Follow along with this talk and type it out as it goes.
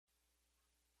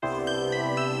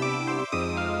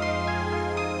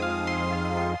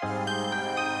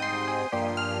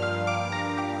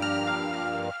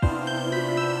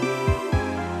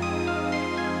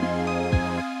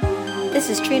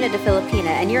this is Trina De Filipina,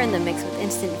 and you're in the mix with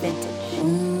Instant Vintage.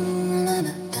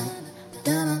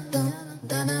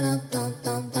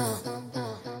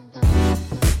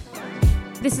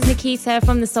 This is Nikita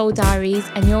from the Soul Diaries,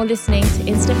 and you're listening to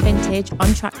Instant Vintage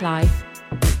on Track Live.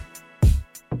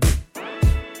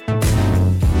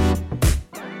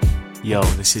 Yo,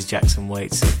 this is Jackson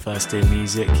Waits of First Day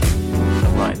Music,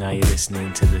 and right now you're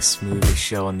listening to the smoothest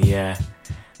show on the air.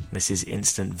 This is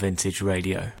Instant Vintage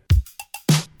Radio.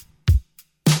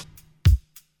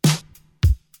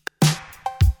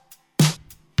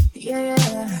 Yeah.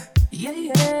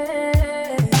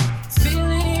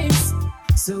 Feelings,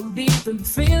 so deep in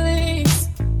feelings.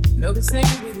 No, this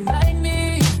nigga really like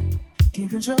me. Can't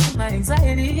control my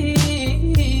anxiety.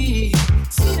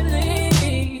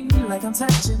 Feeling like I'm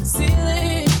touching the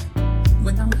ceiling.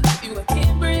 When I'm with you, I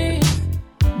can't breathe.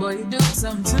 Boy, you do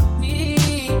something to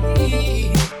me.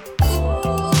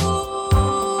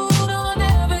 Ooh, don't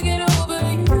ever get over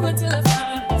you until I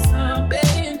find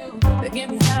something new that get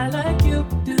me high like you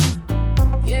do.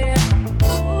 Yeah.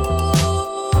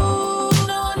 Ooh,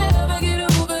 don't ever get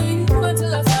over you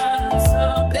until I find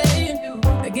something new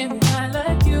that get me high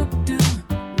like you do.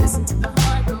 Listen to the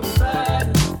heart go bad.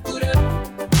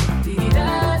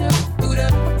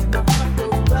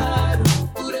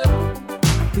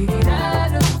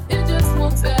 It just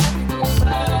won't stop.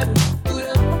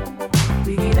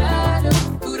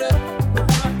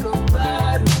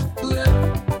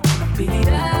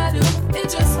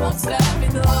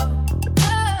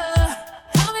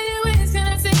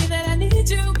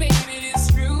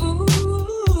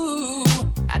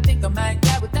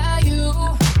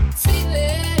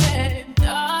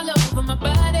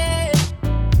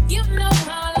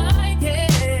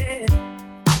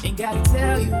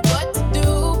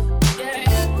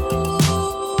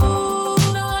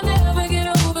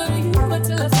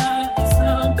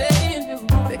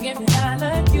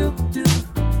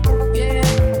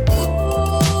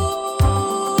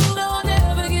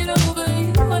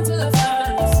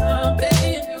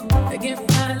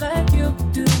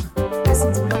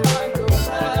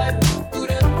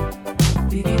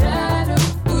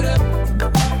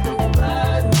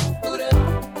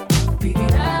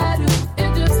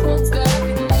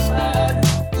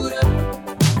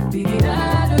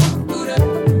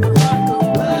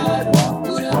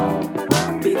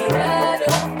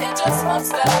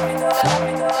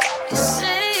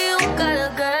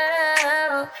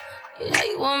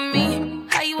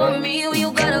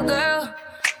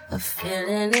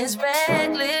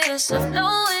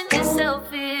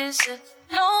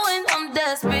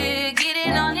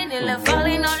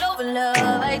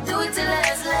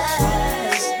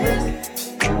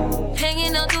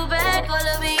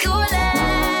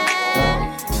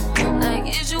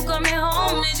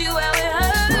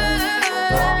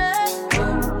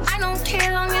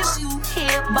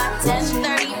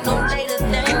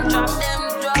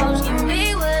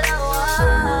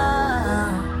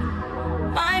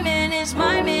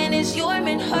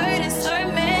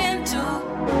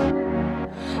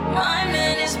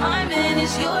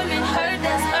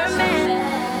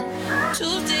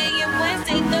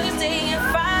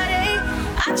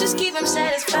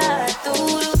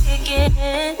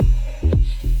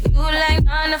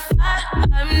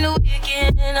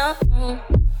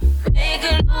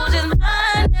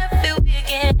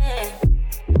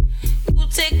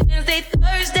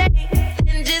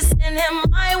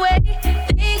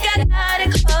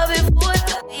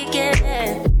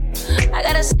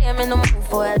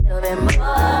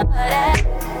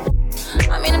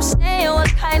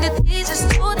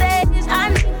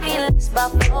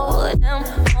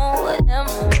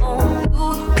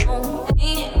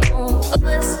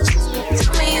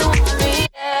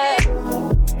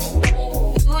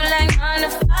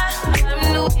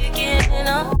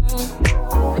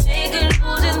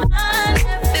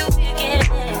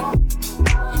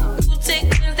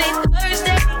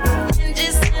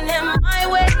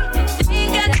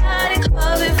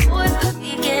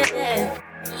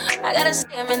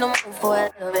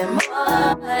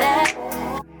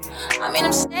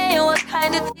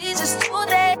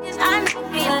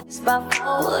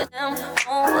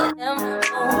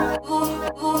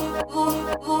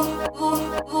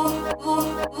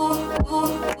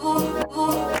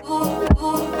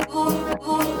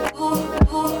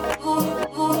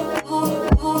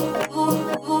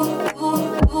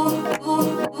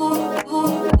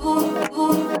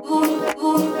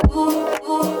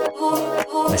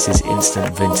 This is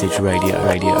Instant Vintage Radio.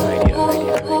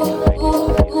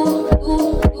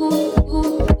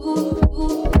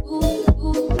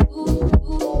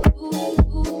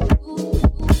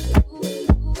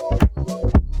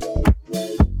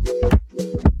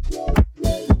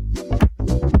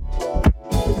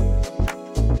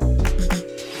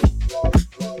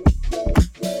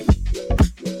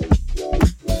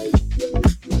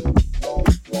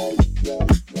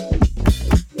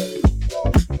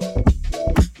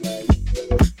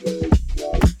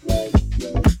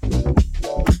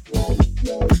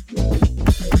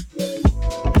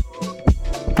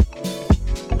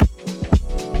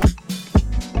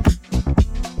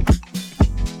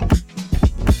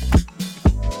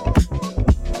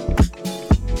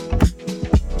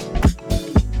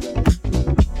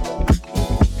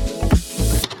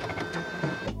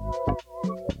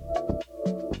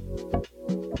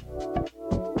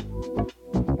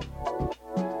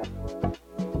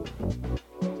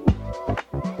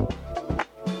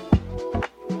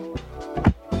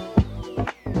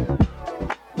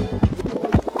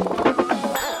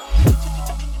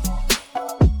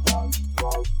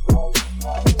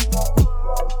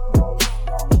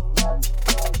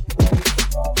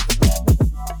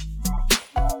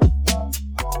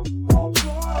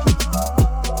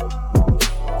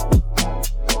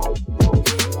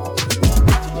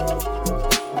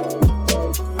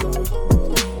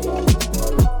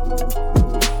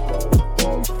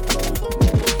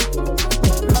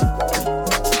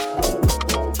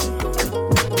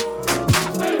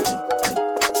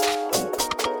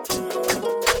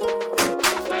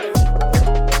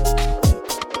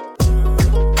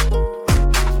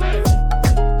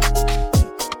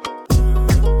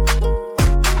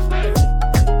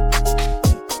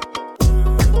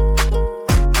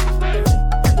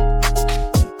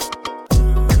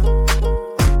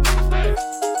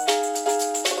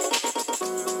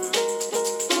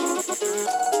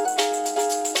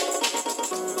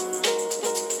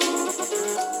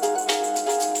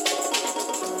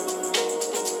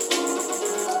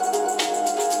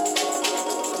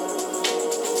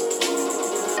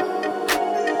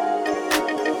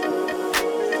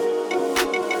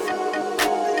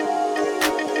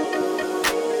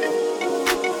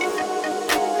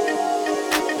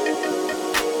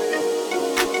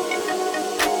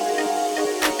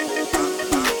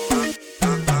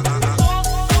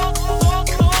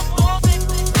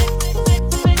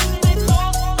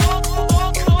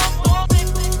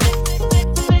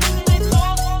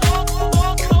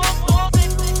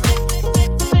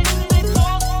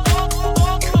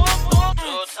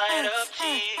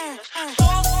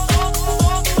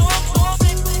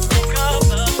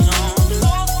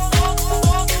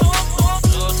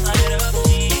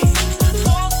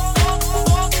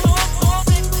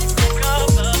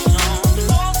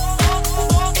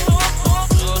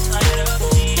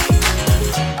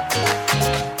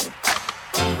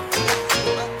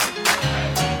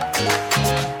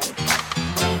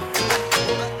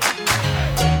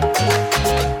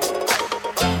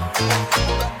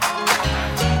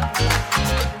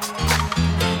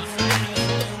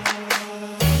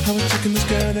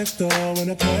 next door when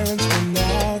her parents went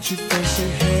out. She first say,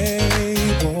 hey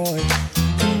boy,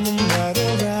 come on right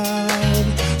around.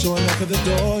 So I knock at the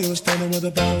door, you were standing with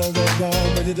a bottle of red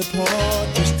wine, ready to pour,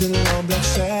 just in long black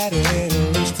satin,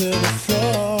 reached to the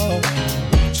floor.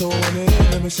 So I went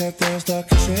in, let me sat down, start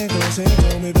kissing, closing,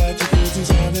 told me about your goods and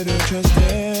sounded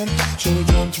interesting. Should've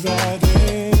jumped right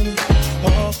in,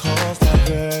 all calls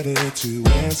diverted to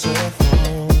answer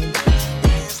phone.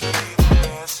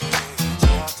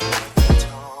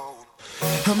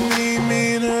 I mean,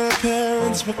 me and her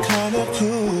parents were kind of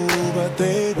cool, but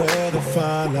they were the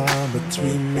fine line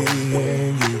between me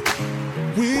and you.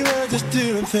 We were just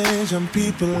doing things young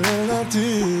people in love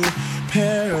do.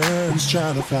 Parents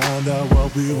trying to find out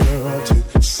what we were up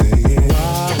to. Saying,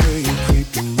 why were you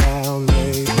creeping round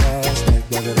late last night?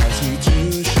 Why did I see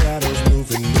two shadows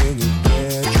moving in your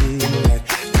bedroom light?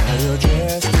 Now you're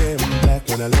dressed in black,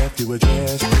 when I left you were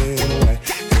dressed in white.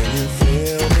 Can you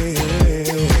feel me?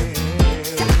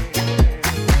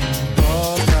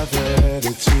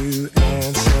 To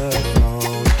answer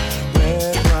phone,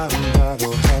 red wine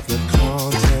bottle, half the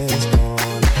contents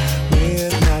gone.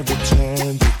 Midnight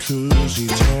return, jacuzzi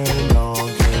turned on.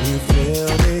 Can you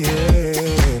feel me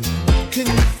in? Can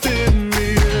you feel me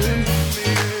in?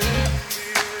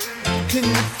 Can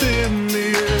you feel me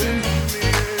in?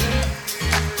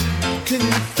 Can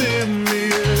you feel me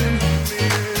in?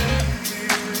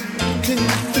 Can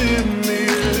you feel me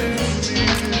in?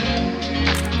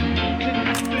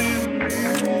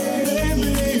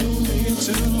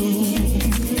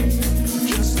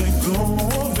 Just let go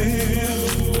of it.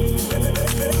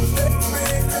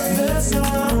 That's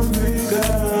how we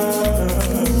got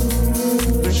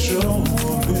the show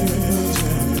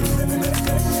business.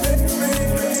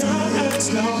 Time has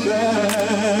now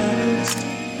passed.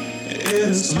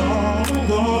 It's long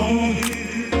gone.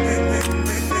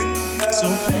 So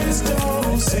please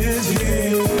don't sit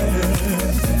here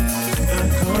and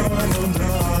come around.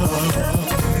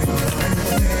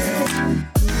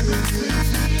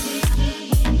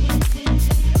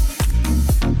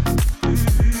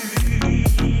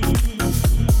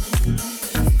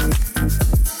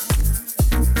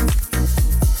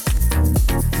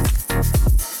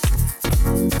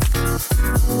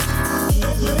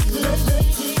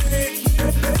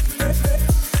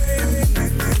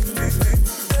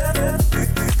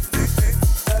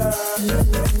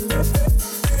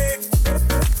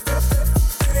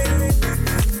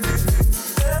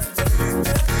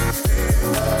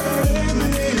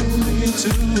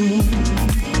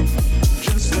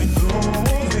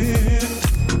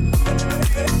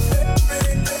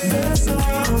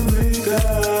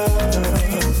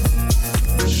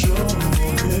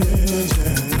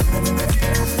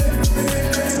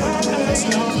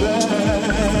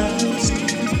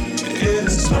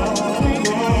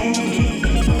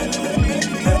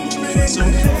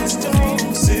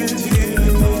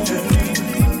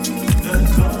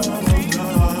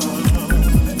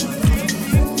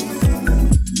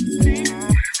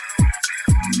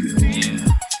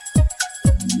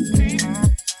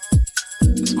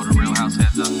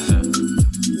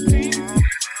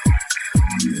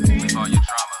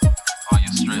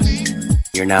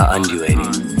 You're now undulating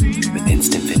with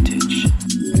instant vintage.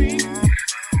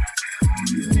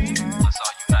 Let's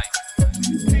all unite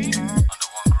under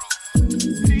one groove,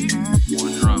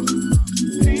 one drum.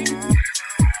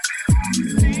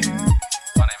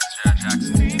 My name is Jared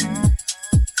Jackson, and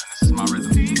this is my rhythm.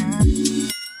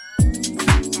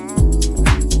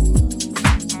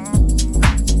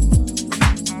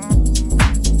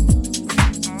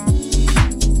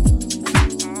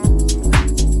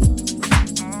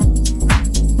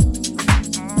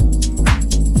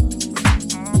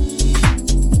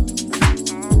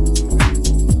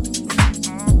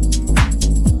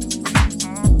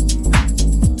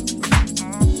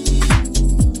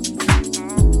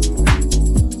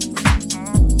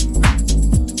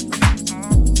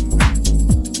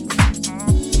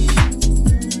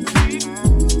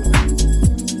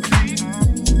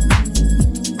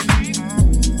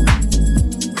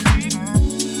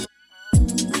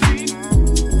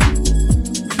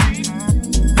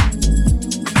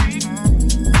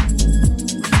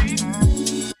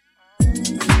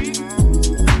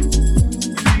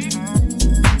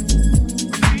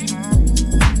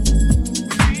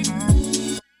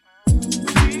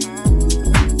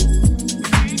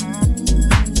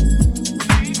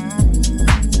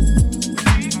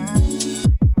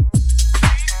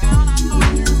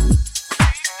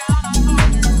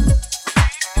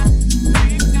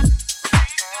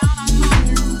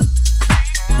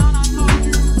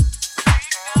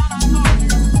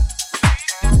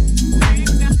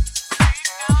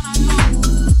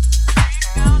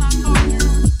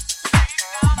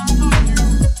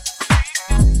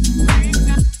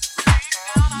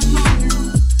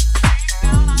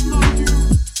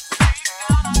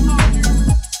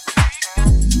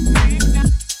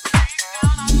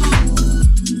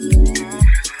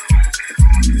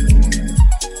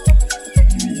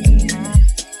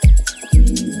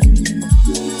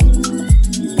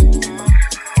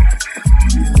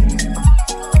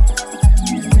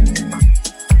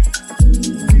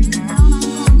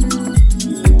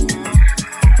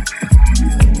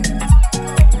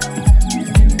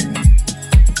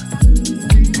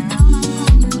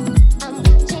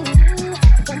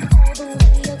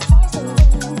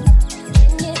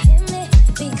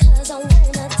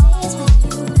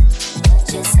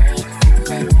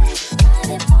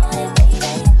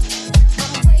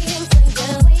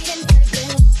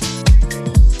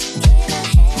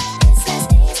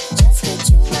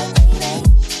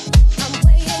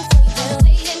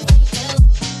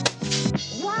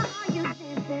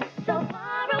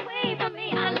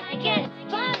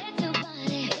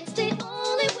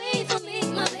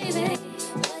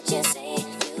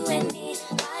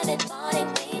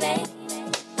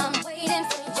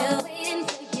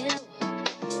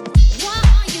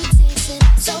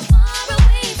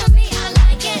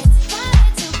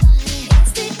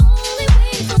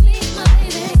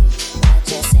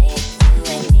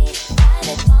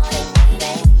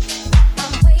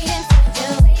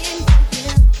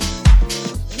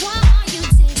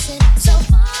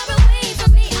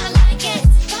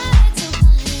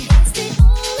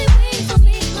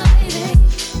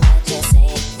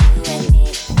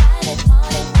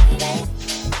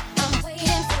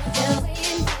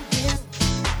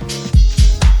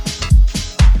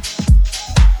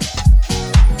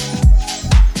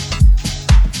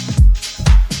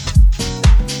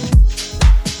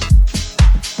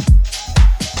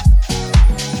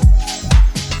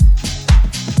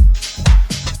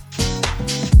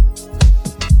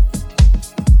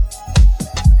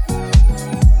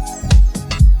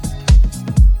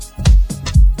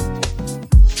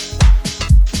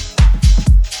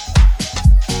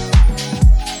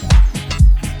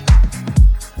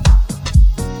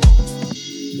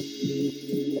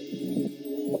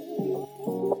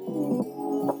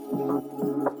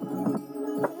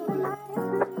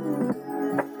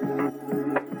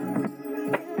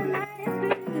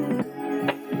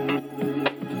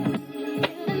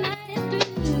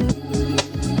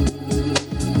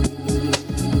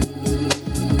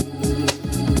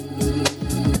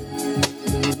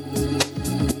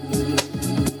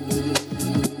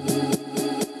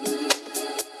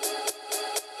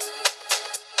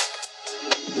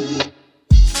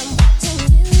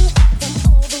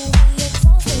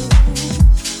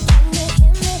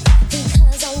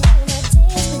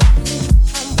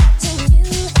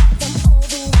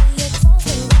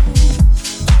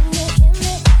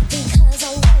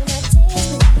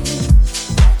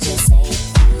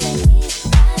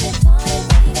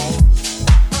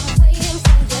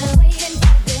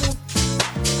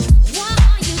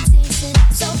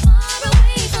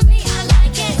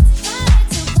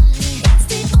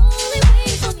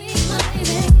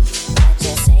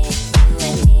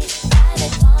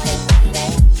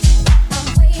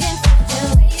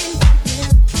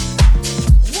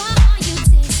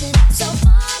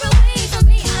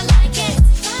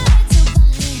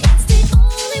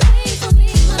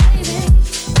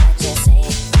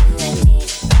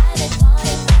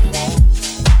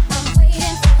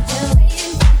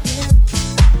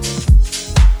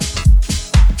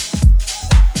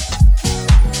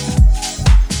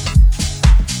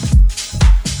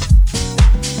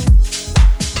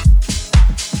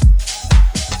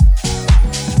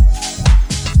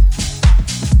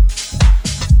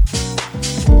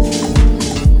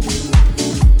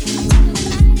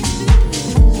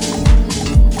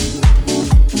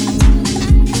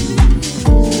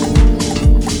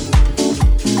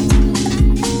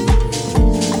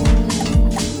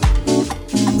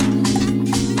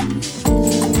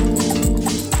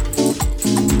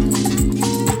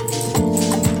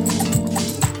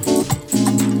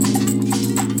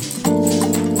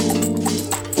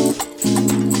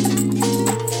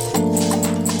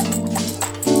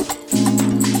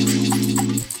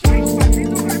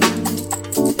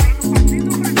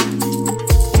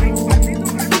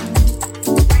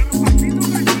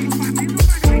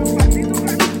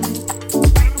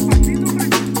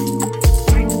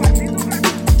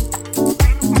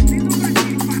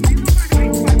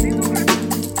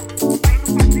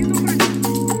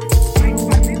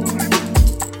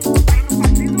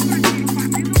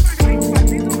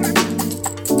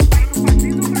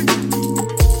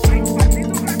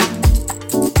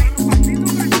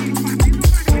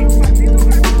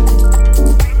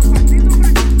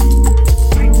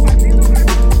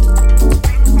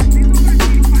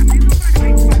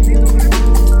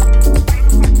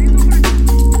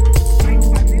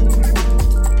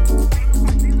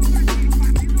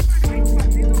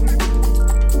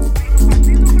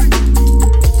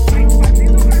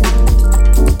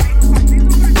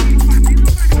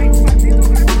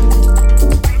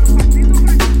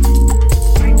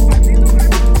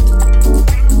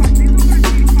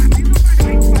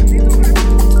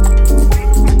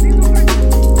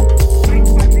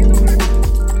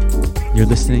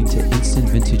 listening to Instant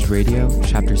Vintage Radio,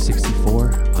 Chapter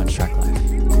 64 on Track Life.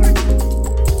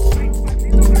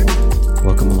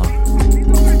 Welcome along.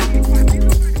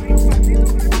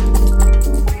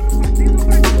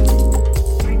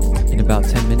 In about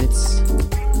 10 minutes,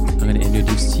 I'm going to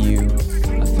introduce to you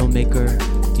a filmmaker,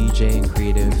 DJ, and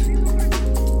creative,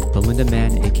 Belinda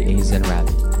Man, aka Zen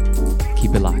Rabbit.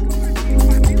 Keep it locked.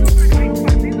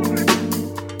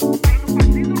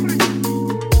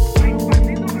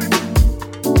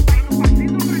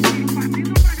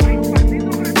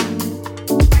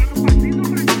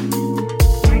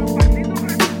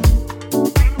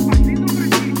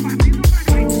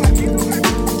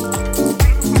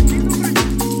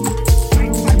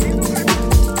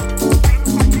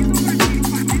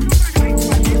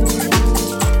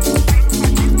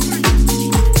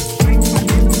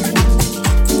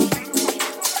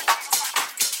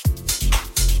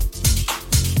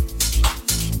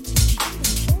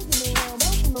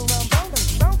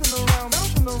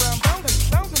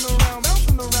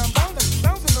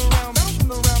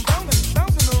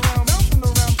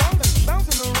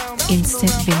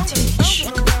 Instant Vintage.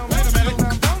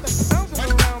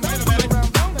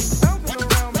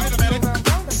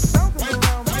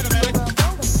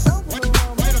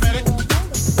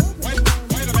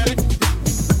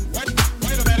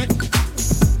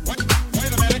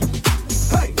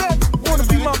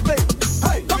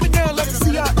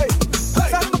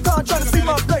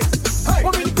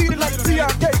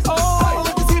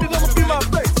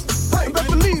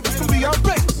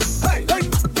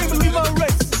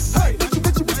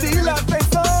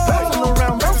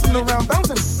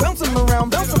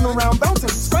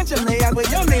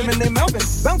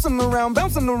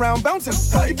 Bouncing around, bouncing.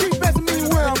 You keep asking me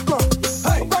where I'm from.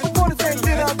 I'm about the water tank,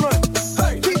 then I run.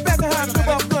 Keep asking how I feel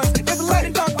about guns. If the light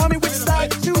and dark army, which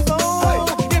side you choose on?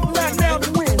 If not now,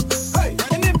 then when?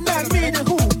 And if not me, then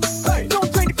who? Don't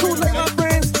drink the Kool-Aid, my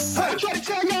friends. Try to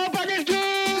tell y'all about this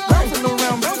game. Bouncing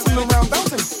around, bouncing around,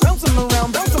 bouncing. Bouncing around,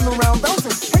 bouncing around,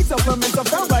 bouncing. Hate supplements, I'm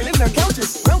found right in their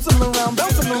couches. Bouncing around,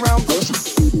 bouncing around, bouncing.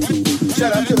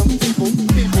 Shout out to them people.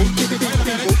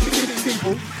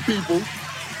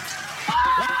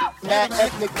 Mad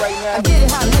ethnic right now. I get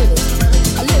it how I live it.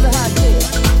 I live it how I get it.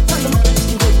 Turn the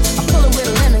with it. I pull it with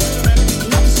a lemon.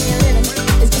 Nothing she ain't living.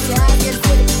 It's just how I get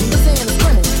fitted. You're saying it's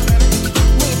running.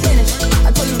 We ain't finished. I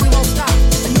told you we won't stop.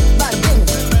 A nigga by the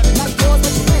business. Like yours,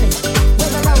 but you finished.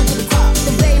 Wave that road to the top.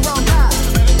 The bay wrong high.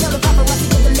 Tell the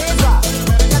paparazzi get the legs rock.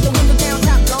 Got the window down,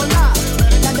 top blown live.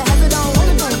 Got the hazard on,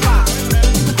 only 25.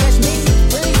 You can catch me,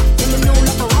 really, in the new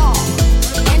look for all.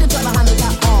 And the driver behind me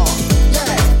got all.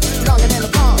 Yeah, longer than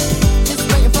the phone.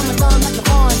 Like the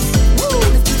horn. Woo,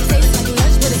 this beat tastes like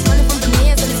lunch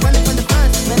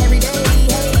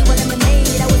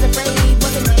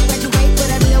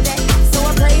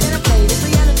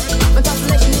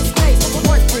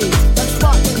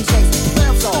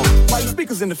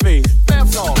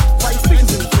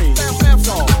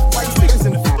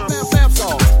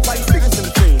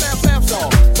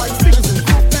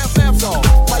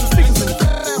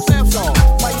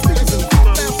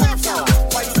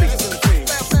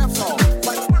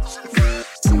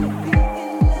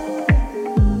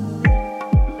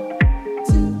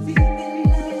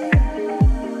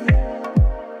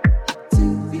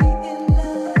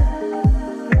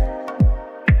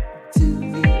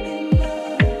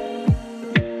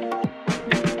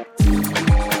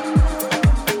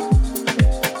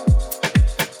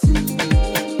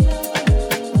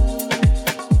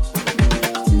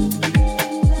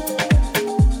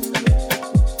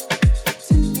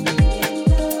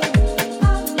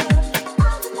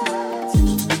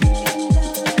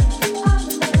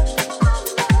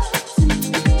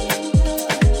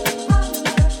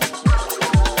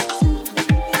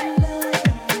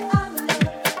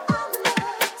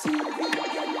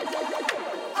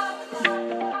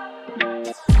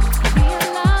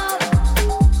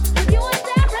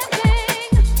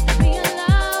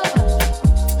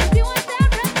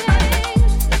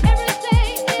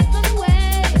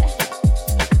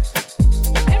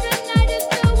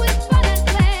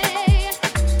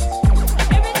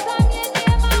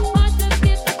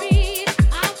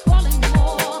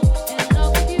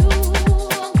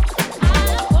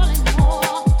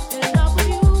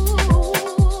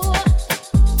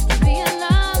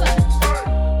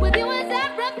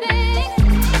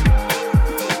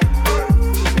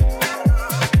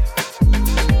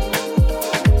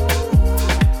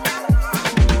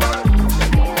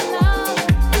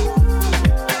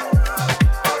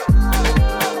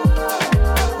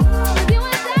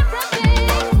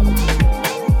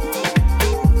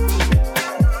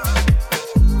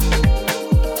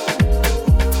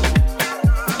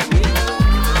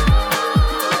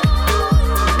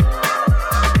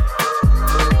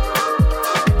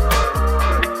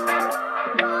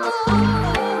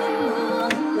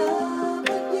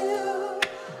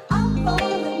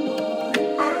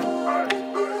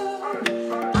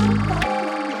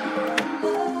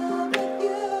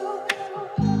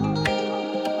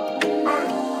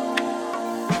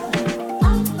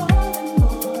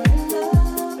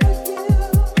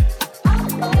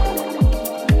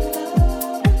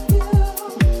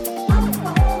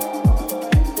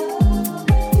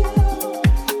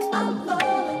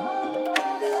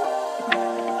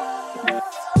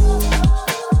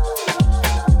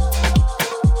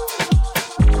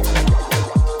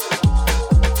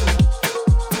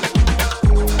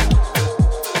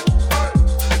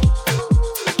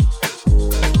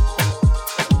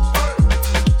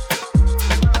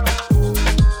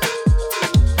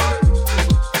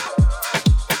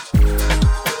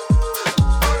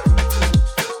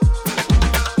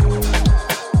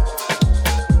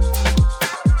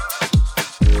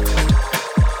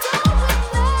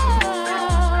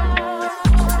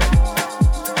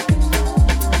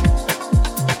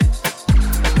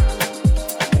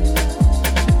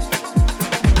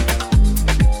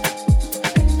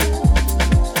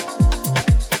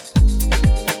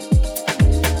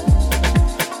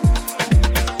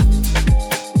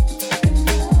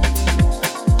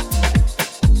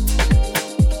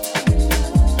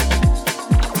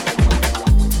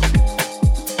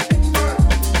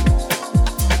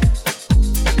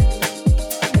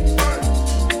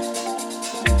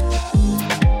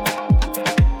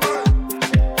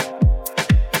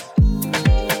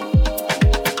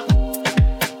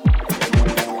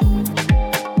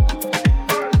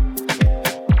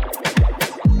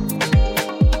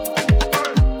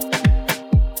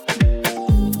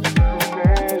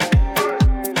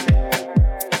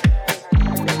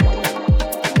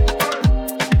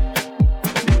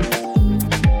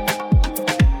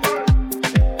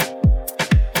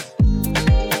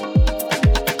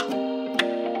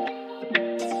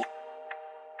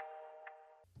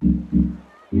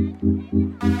You're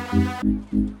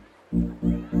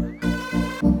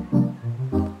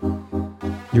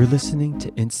listening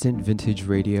to Instant Vintage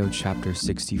Radio Chapter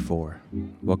 64.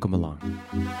 Welcome along.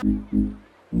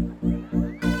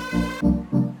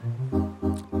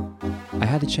 I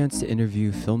had a chance to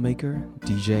interview filmmaker,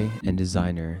 DJ, and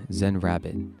designer Zen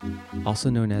Rabbit, also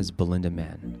known as Belinda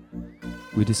Mann.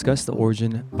 We discussed the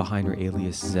origin behind her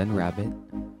alias Zen Rabbit,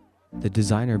 the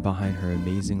designer behind her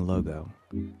amazing logo,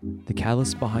 the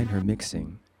catalyst behind her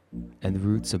mixing, and the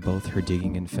roots of both her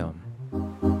digging and film.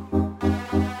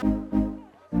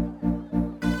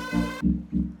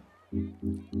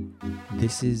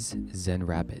 This is Zen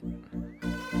Rabbit.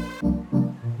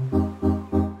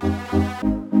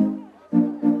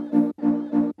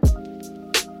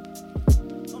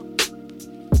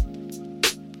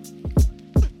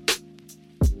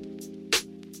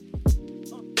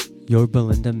 You're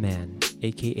Belinda Mann,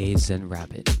 aka Zen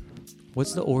Rabbit.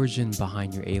 What's the origin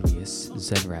behind your alias,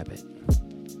 Zen Rabbit?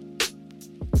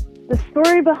 The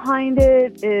story behind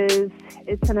it is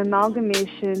it's an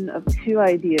amalgamation of two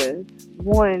ideas.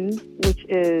 One, which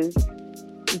is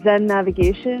Zen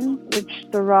navigation, which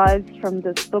derives from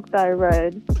this book that I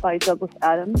read by Douglas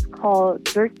Adams called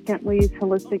Dirk Gently's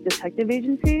Holistic Detective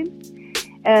Agency.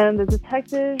 And the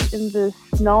detective in this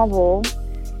novel,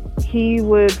 he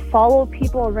would follow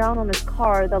people around on his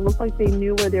car that looked like they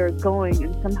knew where they were going,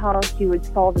 and somehow he would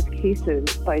solve his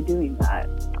cases by doing that.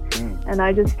 And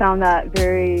I just found that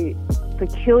very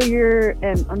peculiar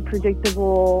and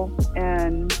unpredictable,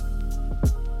 and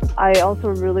I also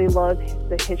really love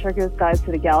The Hitchhiker's Guide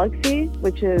to the Galaxy,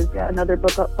 which is another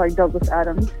book by Douglas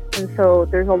Adams. And so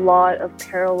there's a lot of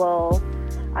parallel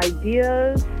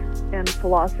ideas and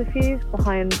philosophies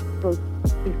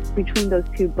between those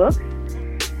two books.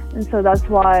 And so that's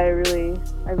why I really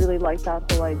like that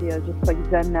whole idea, just like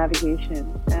Zen navigation.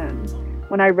 And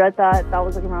when I read that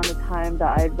was like around the time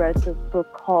that I had read this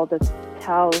book called The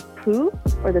Tao of Pooh,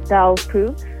 or The Tao of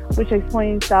Pooh, which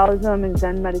explains Taoism and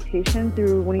Zen meditation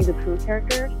through Winnie the Pooh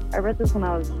characters. I read this when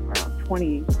I was around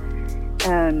 20,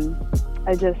 and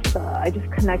I just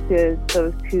connected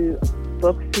those two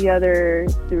books together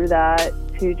through that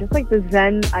to just like the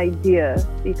Zen idea,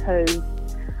 because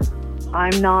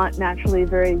I'm not naturally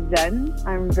very Zen.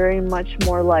 I'm very much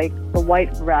more like the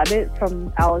White Rabbit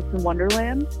from Alice in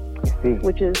Wonderland,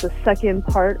 which is the second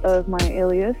part of my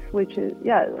alias, which is,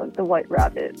 like the White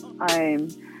Rabbit. I'm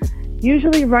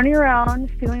usually running around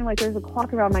feeling like there's a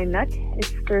clock around my neck.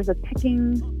 There's a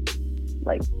ticking,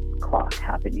 like, clock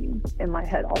happening in my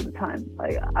head all the time.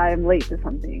 Like, I'm late to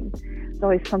something. There's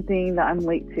always something that I'm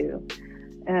late to.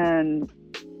 And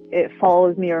it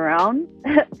follows me around.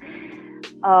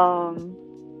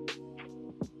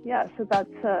 So that's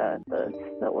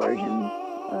the origin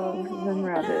of Zen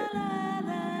Rabbit.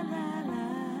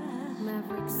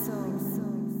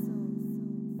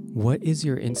 What is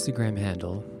your Instagram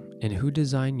handle, and who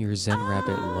designed your Zen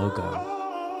Rabbit logo?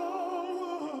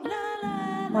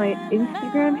 My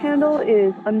Instagram handle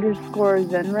is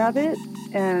 _Zen Rabbit,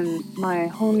 and my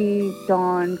homie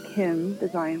Don Kim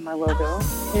designed my logo.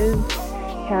 His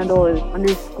handle is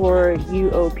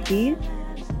 _UOP.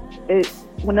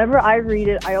 Whenever I read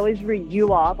it, I always read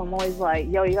UOP. I'm always like,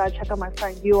 yo, you gotta check out my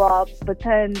friend UOP. But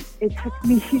then it took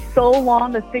me so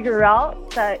long to figure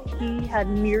out that he had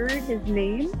mirrored his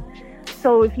name.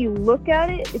 So if you look at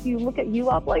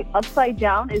UOP, like upside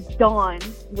down is Dawn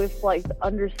with like the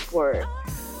 _.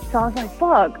 So I was like,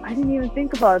 fuck, I didn't even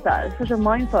think about that. It's such a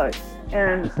mindfuck.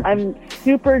 And I'm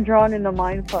super drawn into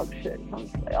mindfuck shit. So I'm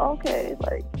just like, okay,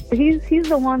 like he's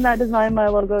the one that designed my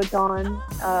logo, Dawn.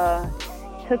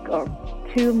 Took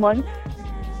 2 months,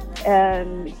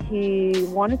 and he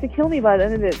wanted to kill me by the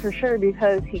end of it for sure,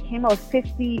 because he came out with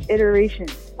 50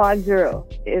 iterations wow,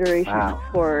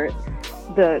 for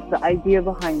the idea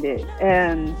behind it.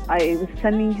 And I was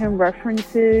sending him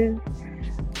references,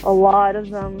 a lot of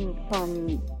them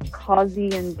from Kazi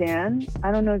and Dan.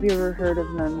 I don't know if you ever heard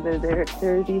of them.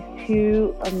 They're these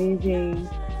two amazing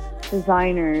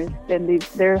designers, and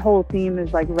their whole theme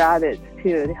is like rabbits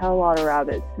too. They have a lot of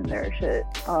rabbits in their shit.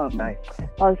 Nice.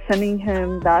 I was sending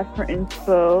him that for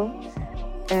inspo,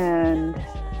 and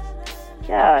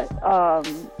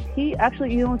he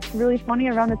actually, it's really funny,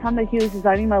 around the time that he was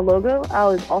designing my logo, I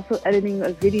was also editing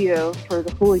a video for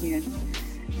The Hooligan.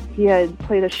 He had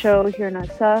played a show here in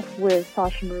SF with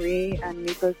Sasha Marie and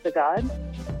Nikos the God,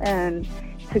 and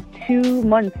it took 2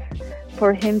 months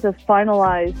for him to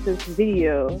finalize this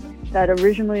video that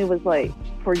originally was like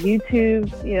for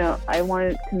YouTube. I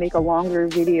wanted to make a longer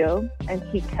video, and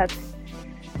he kept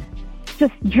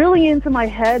just drilling into my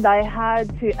head that I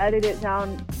had to edit it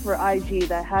down for IG,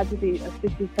 that had to be a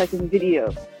 50-second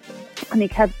video. And he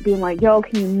kept being like, yo,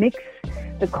 can you mix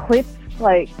the clips?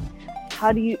 Like,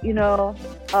 how do you, and I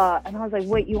was like,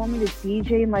 wait, you want me to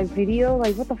DJ my video?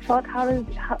 Like, what the fuck?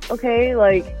 Okay,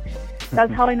 like,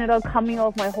 that's how I ended up coming up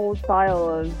with my whole style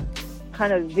of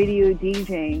kind of video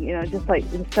DJing, just like,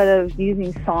 instead of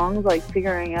using songs, like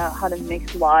figuring out how to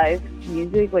mix live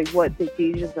music, like what the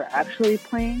DJs are actually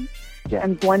playing,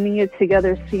 and blending it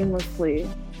together seamlessly.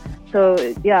 So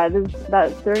yeah,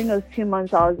 during those 2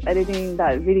 months, I was editing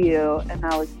that video and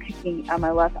I was picking at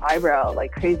my left eyebrow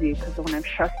like crazy, because when I'm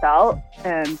stressed out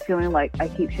and feeling like I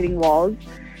keep hitting walls,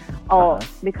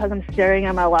 because I'm staring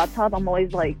at my laptop, I'm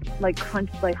always like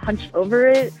hunched over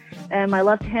it, and my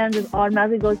left hand just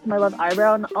automatically goes to my left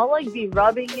eyebrow, and I'll like be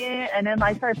rubbing it, and then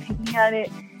I start picking at it,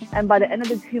 and by the end of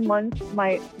the 2 months,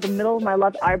 the middle of my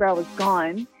left eyebrow was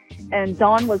gone. And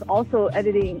Don was also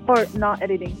editing, or not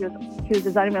editing, he was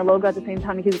designing my logo at the same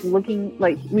time. He was looking,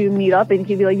 like, we would meet up and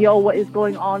he'd be like, yo, what is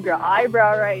going on with your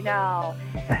eyebrow right now?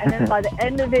 And then by the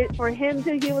end of it, for him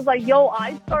too, he was like, yo,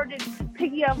 I started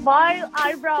picking at my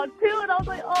eyebrow too. And I was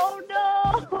like, oh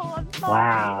no, I'm sorry.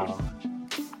 Wow.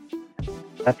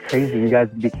 That's crazy. You guys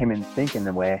became in sync in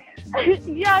a way.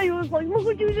 Yeah, he was like, look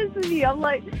what you did to me. I'm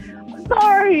like,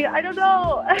 sorry, I don't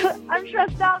know. I'm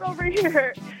stressed out over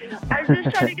here. I'm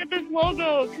just trying to get this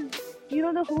logo. Because,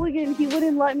 the hooligan, he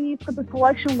wouldn't let me put the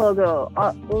Selection logo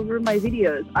over my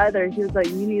videos either. He was like,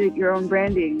 you need your own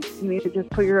branding. You need to just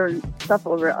put your own stuff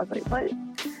over it. I was like, what?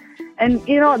 And,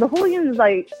 the hooligan is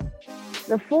like,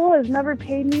 the fool has never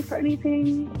paid me for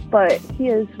anything, but he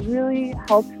has really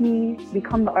helped me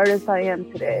become the artist I am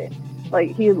today.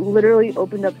 Like, he literally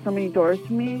opened up so many doors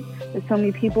for me. There's so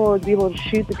many people to be able to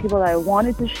shoot the people that I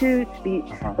wanted to shoot, to be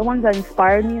the ones that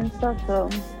inspired me and stuff. So,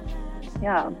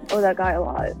 yeah, I owe that guy a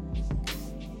lot.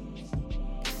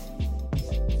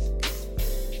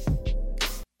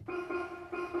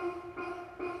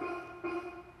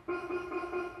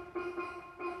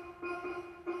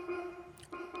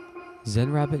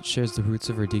 Zen Rabbit shares the roots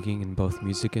of her digging in both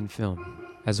music and film,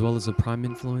 as well as a prime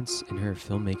influence in her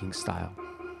filmmaking style.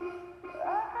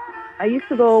 I used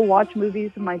to go watch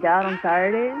movies with my dad on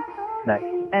Saturdays. Nice.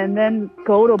 And then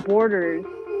go to Borders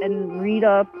and read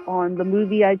up on the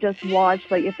movie I just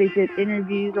watched. Like, if they did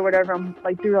interviews or whatever, I'm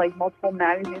like through like multiple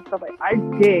magazines and stuff. Like, I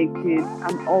dig, dude.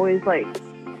 I'm always like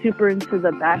super into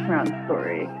the background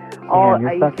story.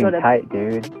 You're fucking tight,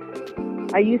 dude.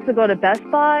 I used to go to Best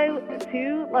Buy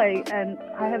too, and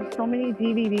I have so many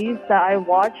DVDs that I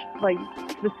watched, like,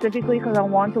 specifically because I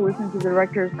want to listen to the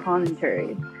director's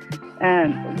commentary.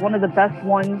 And one of the best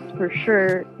ones for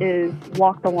sure is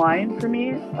Walk the Line for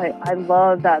me. Like, I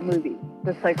love that movie.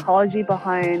 The psychology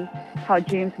behind how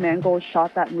James Mangold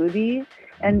shot that movie,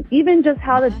 and even just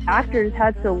how the actors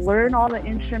had to learn all the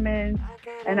instruments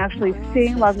and actually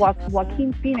sing. Like,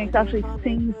 Joaquin Phoenix actually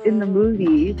sings in the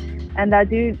movie, and that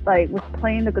dude was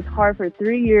playing the guitar for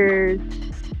 3 years.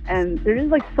 And there's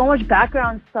just so much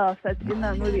background stuff that's in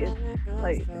that movie.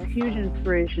 It's a huge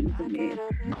inspiration for me.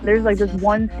 There's this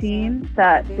one scene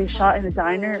that they shot in a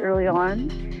diner early on,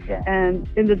 and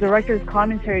in the director's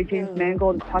commentary, James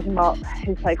Mangold is talking about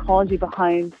his psychology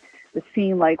behind the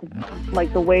scene, like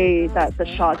the way that the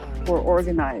shots were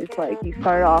organized. Like, you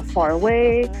started off far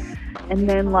away, and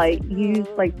then used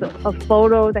a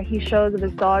photo that he shows of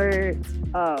his daughter,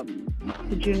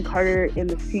 to June Carter in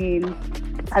the scene,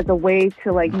 as a way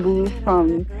to move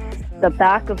from the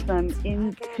back of them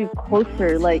into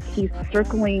closer. Like, he's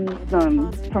circling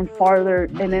them from farther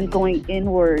and then going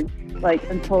inward,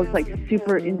 until it's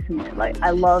super intimate.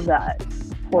 I love that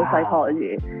whole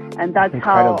psychology, and that's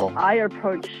incredible. How I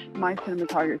approach my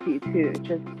cinematography too.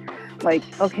 Just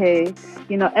okay,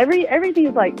 everything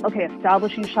is okay,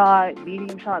 establishing shot,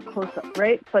 medium shot, close up,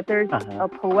 right? But there's a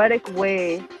poetic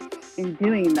way in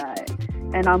doing that,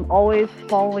 and I'm always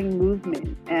following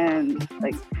movement, and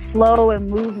flow and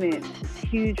movement is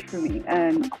huge for me.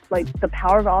 And the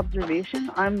power of observation,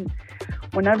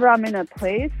 whenever I'm in a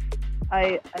place,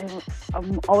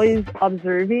 I'm always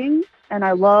observing, and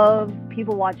I love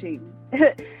people watching.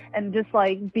 And just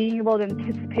being able to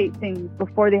anticipate things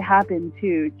before they happen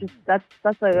too. Just that's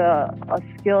a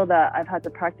skill that I've had to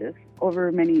practice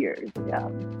over many years. Yeah.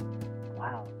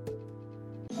 Wow.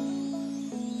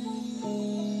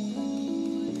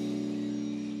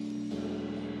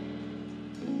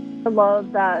 I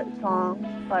love that song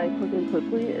by Quickly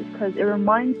Quickly is because it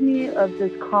reminds me of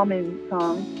this Common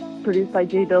song produced by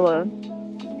Jay Dilla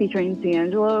featuring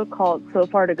D'Angelo called So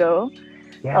Far to Go.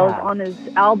 Yeah. I was on his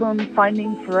album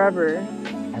Finding Forever.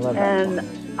 I love that and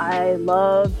song. I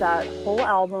love that whole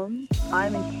album.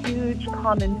 I'm a huge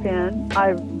Common fan.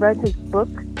 I read his book,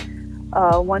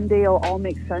 One Day It'll All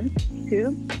Make Sense,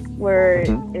 too. where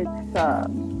it's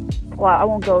well, I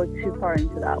won't go too far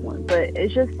into that one, but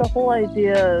it's just the whole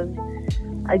idea of,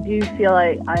 I do feel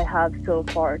like I have so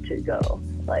far to go.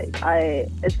 Like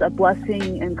it's a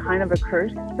blessing and kind of a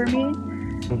curse for me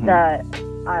that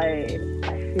I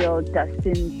feel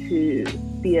destined to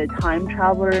be a time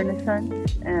traveler in a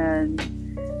sense, and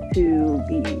to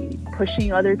be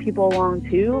pushing other people along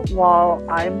too, while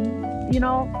I'm, you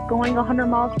know, going 100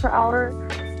 miles per hour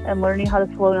and learning how to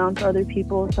slow down for other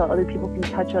people so other people can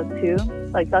catch up too.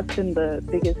 Like, that's been the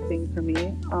biggest thing for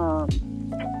me.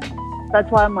 That's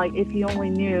why I'm like, if you only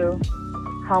knew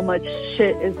how much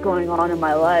shit is going on in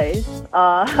my life,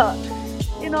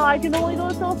 you know, I can only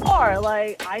go so far.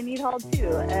 Like, I need help too,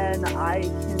 and I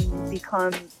can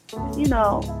become, you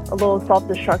know, a little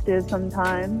self-destructive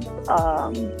sometimes,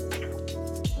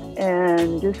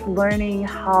 and just learning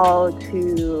how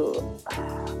to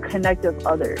connect with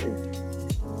others.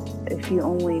 If you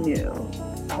only knew.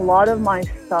 A lot of my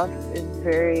stuff is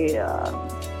very,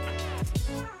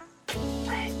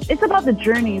 it's about the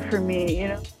journey for me, you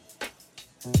know?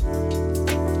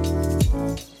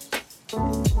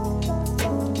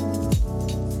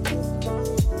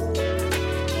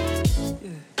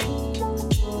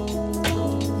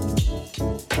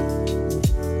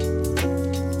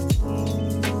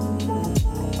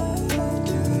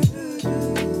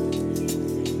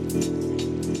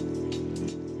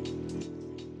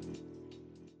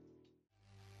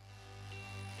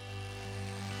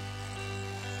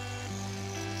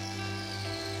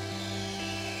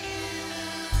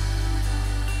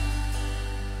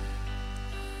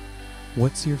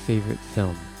 What's your favorite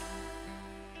film?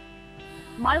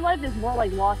 My life is more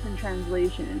like Lost in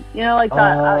Translation. You know, like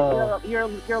that.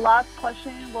 Your last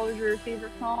question, what was your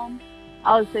favorite film?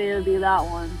 I would say it would be that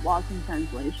one, Lost in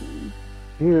Translation.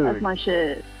 Dude. That's my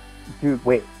shit. Dude,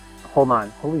 wait. Hold on.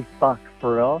 Holy fuck,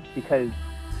 for real? Because,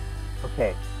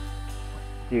 okay.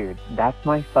 Dude, that's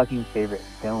my fucking favorite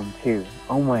film, too.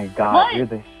 Oh my god, what? You're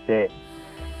the shit.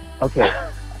 Okay,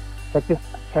 check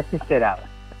this shit out.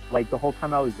 Like, the whole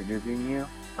time I was interviewing you,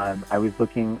 I was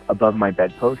looking above my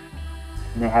bedpost,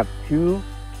 and I have 2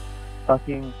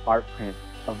 fucking art prints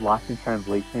of Lost in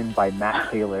Translation by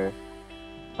Matt Taylor,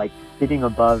 like, sitting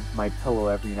above my pillow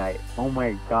every night. Oh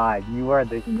my god, you are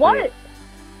the what? shit.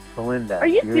 Belinda. Are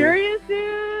you serious,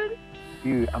 dude?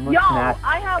 Dude, I'm a Yo, snap.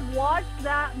 I have watched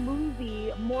that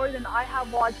movie more than I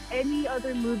have watched any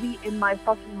other movie in my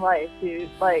fucking life, dude.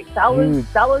 Like, that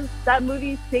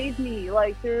movie saved me,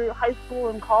 like, through high school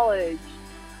and college.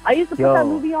 I used to put that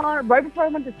movie on right before I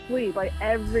went to sleep, like,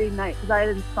 every night, because I had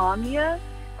insomnia.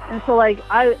 And so, like,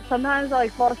 sometimes I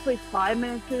fall asleep 5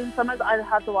 minutes in, sometimes I'd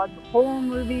have to watch the whole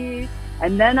movie,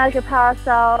 and then I could pass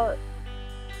out.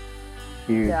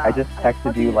 Dude, Yeah, I just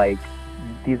texted you, like,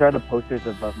 these are the posters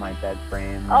above my bed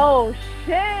frame. Oh,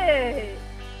 shit!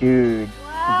 Dude,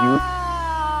 Wow!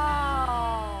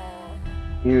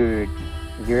 Dude,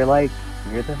 you're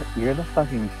the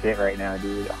fucking shit right now,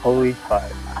 dude. Holy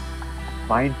fuck.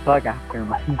 Mind fuck after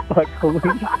mind fuck. Holy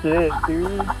shit,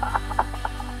 dude.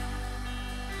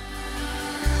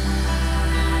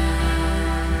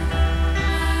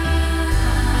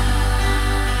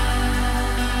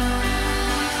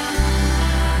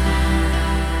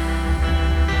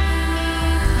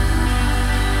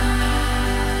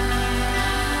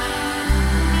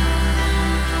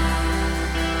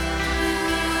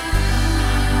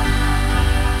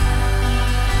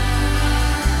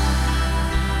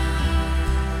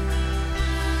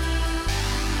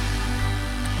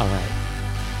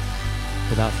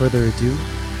 Without further ado,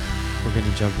 we're going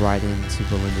to jump right into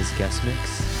Belinda's guest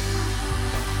mix.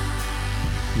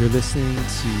 You're listening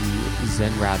to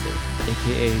Zen Rabbit,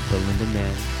 aka Belinda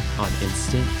Man, on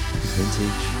Instant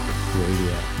Vintage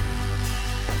Radio.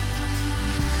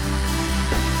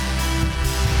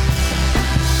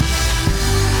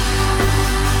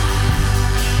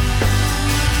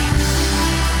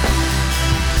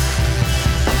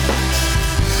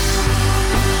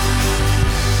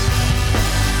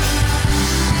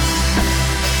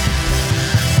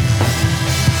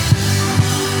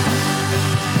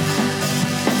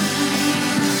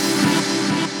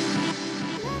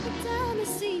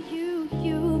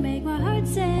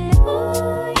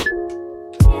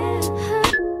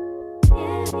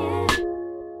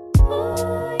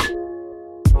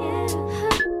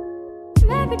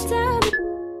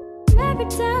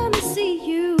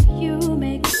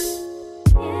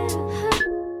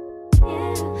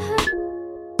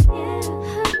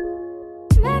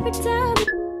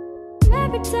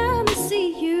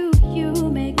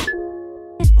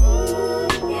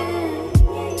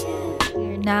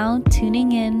 You're now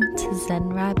tuning in to Zen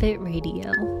Rabbit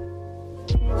Radio.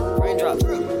 Raindrop,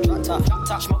 drop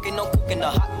top, smoking, no cooking, the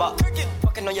hot box.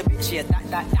 Fucking on your bitch, yeah,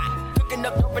 that. Cooking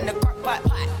up dope in the crock pot.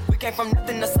 We came from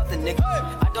nothing to something, nigga.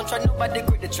 I don't try nobody,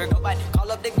 grip the trigger. Nobody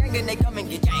call up the gang and they come and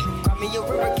get gang. Cry me a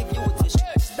river, give you a tissue.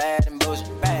 It's bad and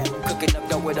bullshit, bad. Cooking up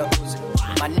dope with a Uzi.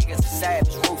 My niggas are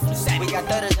savage, ruthless. We got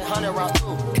 30s and 100 rounds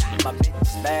too. My bitch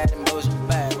is bad and bullshit,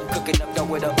 bad. Cooking up dope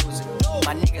with a Uzi.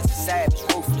 My niggas are savage,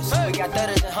 ruthless. We got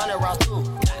 30s and 100 rounds too.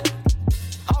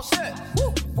 All set.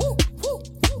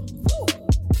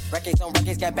 Records on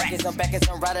records, got backers on backers.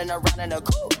 I'm riding around in a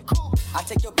coupe. I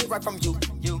take your bitch right from you.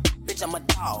 Bitch, I'm a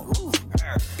dog.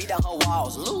 Beat down her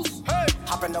walls, loose.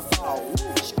 Hop in the fall.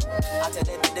 I tell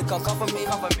that bitch to come for me.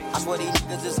 I swear these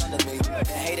niggas is under me.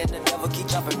 The hate and the devil keep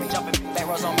jumping me. Back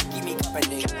rows on me, keep me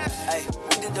company. Hey,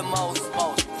 we did the most.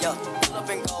 Yeah, pull up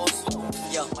and goes.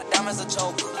 Yeah, my diamonds a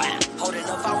choke. Holding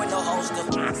up, I with no holster.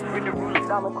 Read the rules,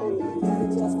 I'm a cool.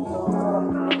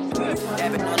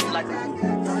 Dabbing on him like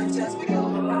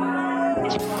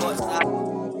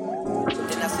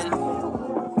then I said, I'm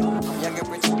young and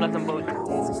rich, plus I'm both.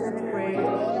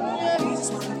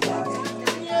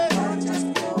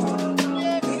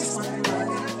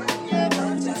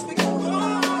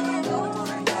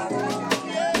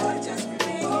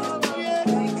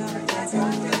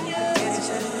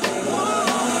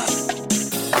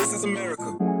 This is America.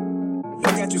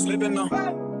 Look at you slipping now.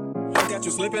 Look at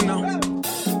you slipping now.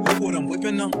 Look what I'm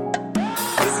whipping now.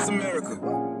 This is America.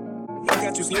 Look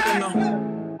at you slipping now.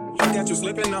 Look at you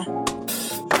slipping now.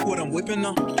 Look what I'm whipping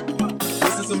now.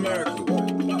 This is America.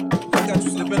 Look at you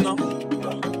slipping now.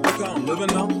 Look how I'm living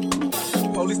now.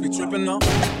 Police be tripping now.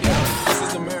 Yeah, this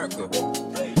is America.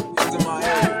 It's in my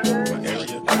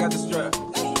area. I got the strap.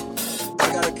 I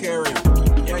got a carry.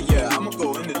 Yeah, I'ma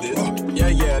go into this.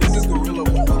 Yeah, this is gorilla.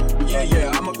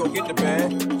 Yeah, I'ma go get the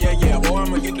bag. Yeah, or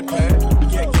I'ma get the pad.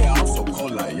 Yeah, I'm so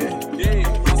cold like yeah.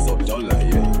 I'm so dull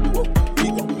like yeah. Woo. We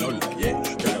gon' blow like yeah.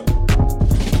 Straight up.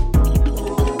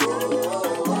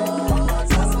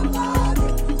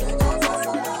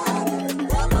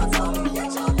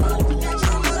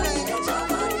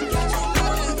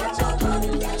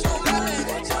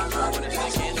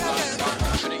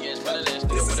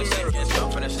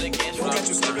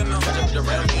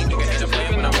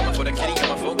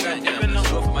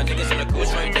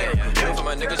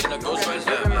 Niggas in the ghost right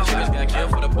now. Niggas got killed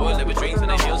for the boys, living dreams in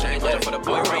the hills. Ain't playing for the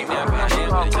boy right now. Got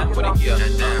hands by the time for the year.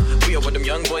 We are what them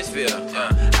young boys feel.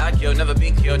 I kill, never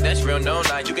be killed. That's real, no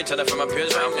lie. You can tell that from my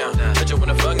peers right now. But you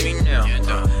wanna fuck me now.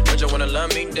 But you wanna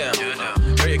love me down.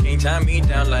 Girl, you can't tie me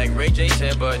down like Ray J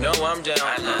said, but no, I'm down.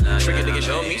 Tricky nigga,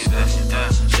 show me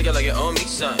stuff. Shake it like you owe me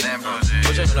something.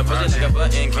 Push it on the pussy like a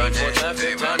button. Can't for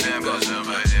traffic, time to go.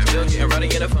 Still getting ready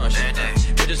to get a function.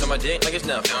 Bitches on my dick like it's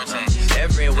nothing.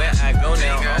 Everywhere I go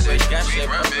now, always got shit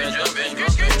bumping,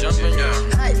 jumping, yeah.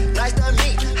 Hey, nice to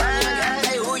meet.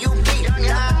 Hey, who you be?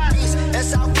 Peace and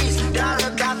South Beach. Down the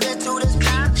cop into this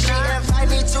beat. She invite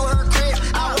me to her crib.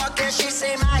 I walk in, she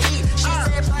say my heat. She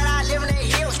said, but I live in the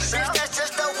hills. Bitch, that's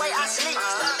just the way I sleep.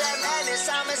 Stop that madness,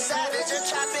 I'm a savage. In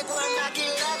traffic when I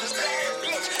get lavish. Bad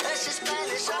bitch, and she's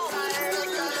Spanish. I'm fire,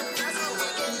 look at the person. We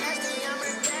get nasty, I'm a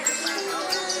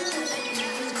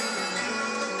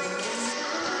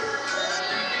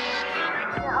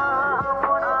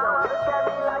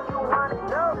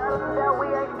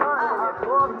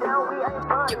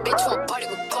Your bitch won't party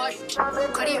with Cardi.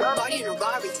 Cardi her body in a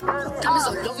Rari. Diamonds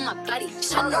all over my body.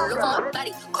 Shining all over my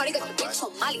body. Cardi got your bitch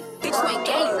on Molly. Bitch, you ain't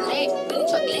gay, you lame. Billy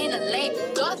truck laying the lane.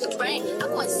 Blow out the brain. I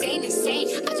go insane.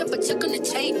 I drop a chick on the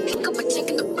chain. Pick up a chick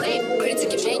in the plane. Cardi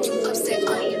took your man, you upset.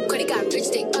 Cardi got rich,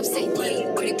 they upset.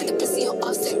 Cardi put the pussy on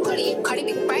offset. Cardi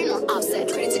be brain on offset.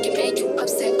 Cardi took your man, you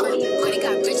upset. Cardi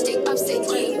got rich, they upset.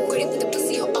 Cardi put the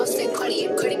pussy on offset. Cardi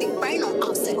be brain on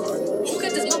offset. Who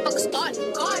got this motherfucker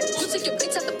started? God, who took your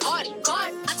bitch at the party?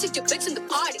 God, I took your bitch in the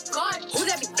party. God, who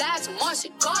that be flags and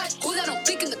Martian? God, who that don't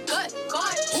freak in the gut?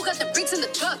 God, who got the bricks in the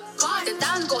truck? God, the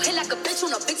diamonds go hit like a bitch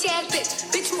on a bitch ass bitch.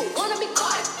 Bitch, you wanna be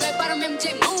caught? Red bottom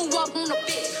MJ, moonwalk on a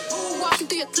bitch. Moonwalking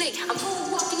through your clique, I'm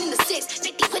moonwalking in the 6.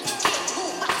 50 with the kick,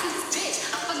 moonwalking in this bitch.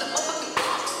 I'm from the motherfucking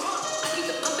Bronx. I keep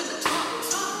the pump in the trunk.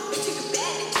 Bitch, you can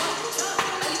bad and jump.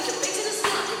 I leave your bitch in the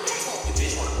slump. Your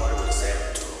bitch wanna party with a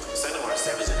savage too. Son of a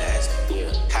savage in the ass.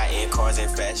 High-end cars and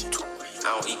fashion.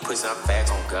 I don't eat pussy, I'm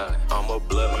fat on God. I'm a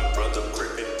blood, my brother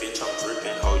gripping. Bitch, I'm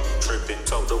dripping. Oh, you tripping.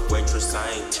 Told the waitress I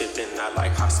ain't tipping. I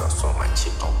like hot sauce on my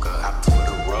chip on God. I put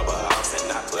a rubber house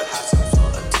and I put hot sauce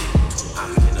on her tip.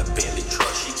 I'm in a Bentley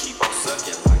truck, she keep on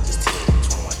sucking like it's 10.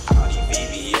 All these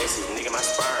VVS's, nigga, my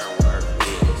sperm work.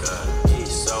 Yeah,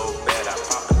 it's so bad, I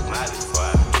pop a Miley for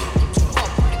a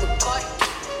party with Cardi.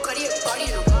 Cardi a party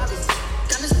in a Robbins.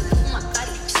 Diamonds all over my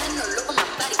body. Shining all over my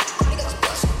body. Cardi got your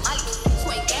bitch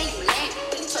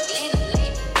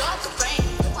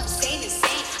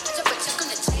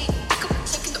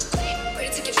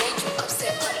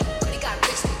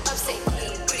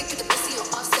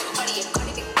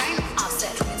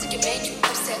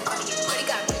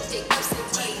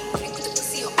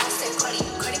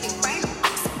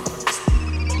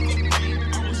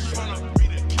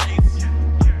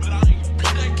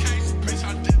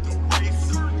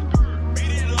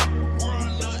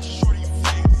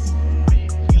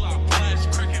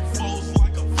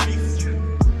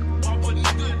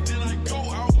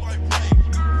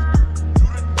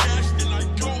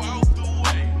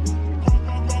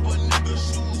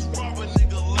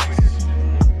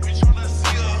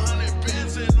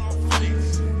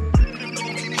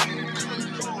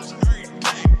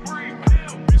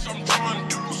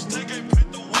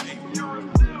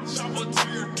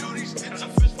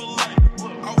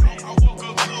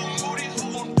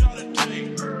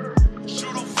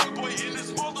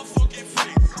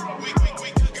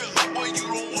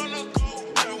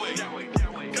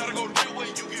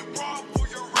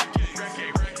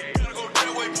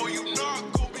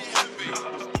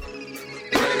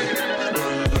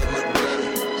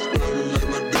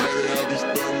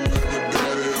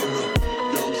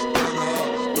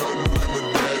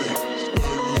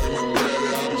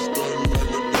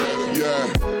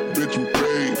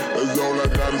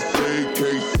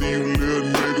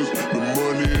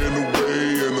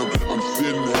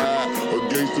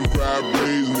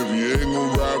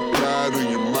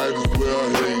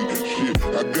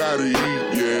gotta eat,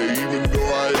 yeah. Even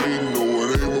though I ain't know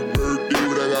it ain't my birthday,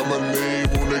 but I got my name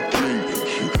on the cake.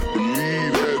 Shit,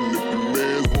 believe that, and if the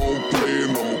mans won't play,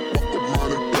 and I'ma fuck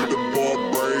around and put the ball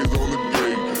braids on the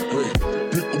gate. Hey,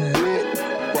 pick 'em up,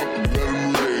 fuck 'em, let 'em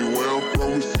lay. Where I'm from,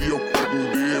 we see a fucking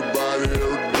dead body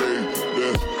every day.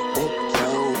 That's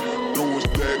uptown, throwing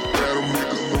stacks at 'em,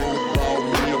 make a song about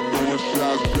me. I'm throwing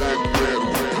shots back at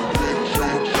 'em. Bitch,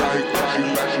 I'm a tight,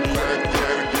 like she like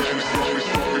that.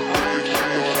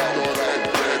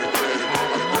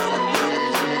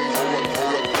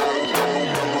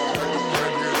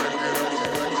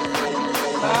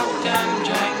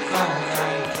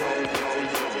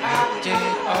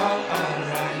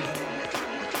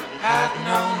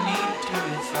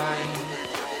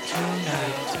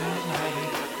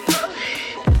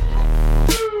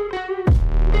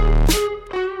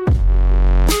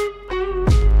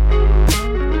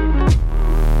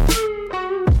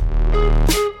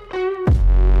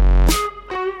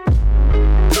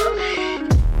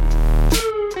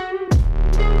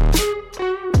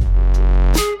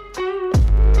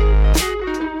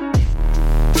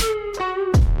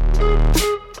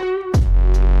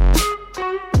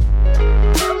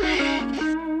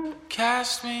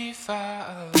 Cast me far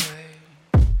away.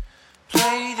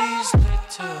 Play these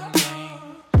little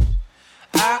games.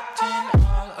 Acting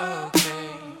all okay.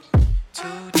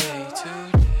 Today.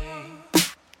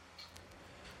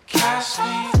 Cast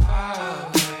me far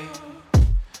away.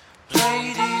 Play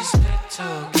these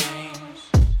little games.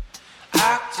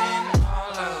 Acting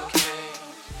all okay.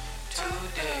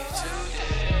 Today.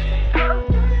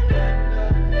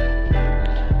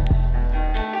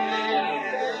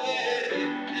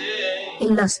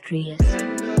 Illustrious.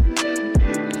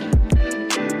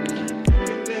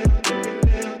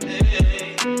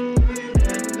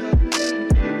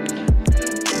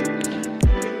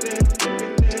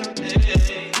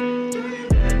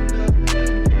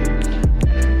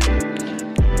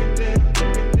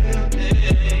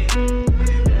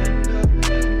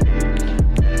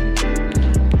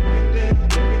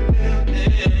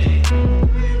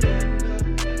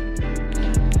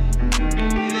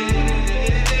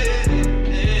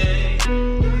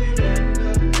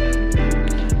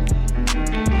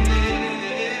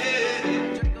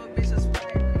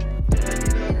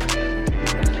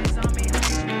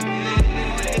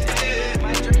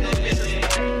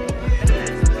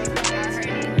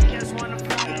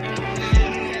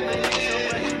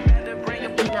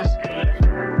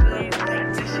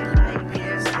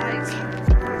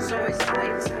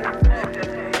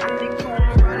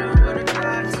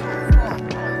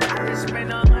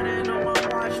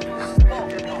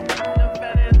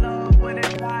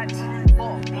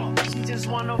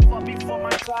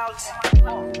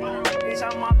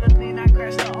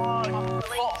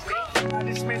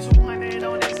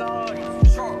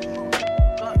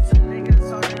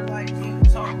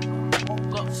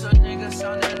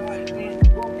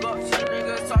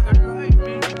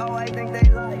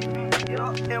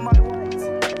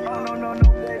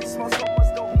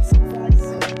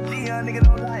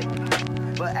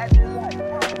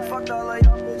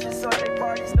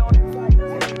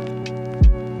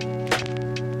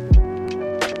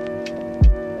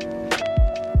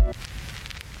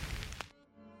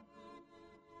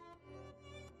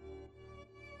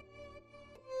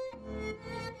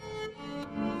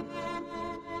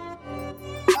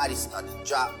 Body start to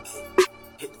drop.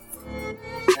 Hit the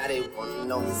now they wanna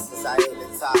know me since I hit the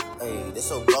top. Hey, this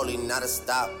so rolling, not a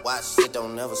stop. Watch shit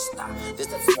don't never stop. This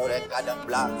the flow that got the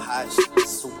block hot. Shit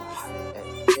super hot.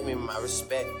 Hey, give me my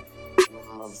respect.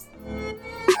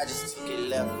 I just took it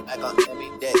left, back on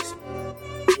every day.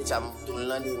 Bitch, I moved through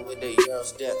London with the Euro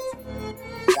step.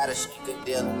 Got a sneaker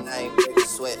deal and I ain't breaking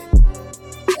sweat.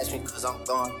 Catch me cause I'm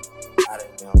gone.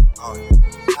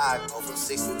 I go from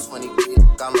 6 to 20,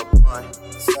 I'm LeBron.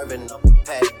 Serving up a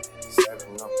pack,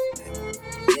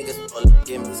 Niggas pull up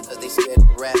gimmicks cause they scared to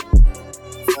rap.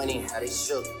 Funny how they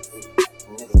shook,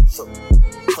 niggas shook.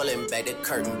 Pulling back the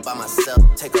curtain by myself,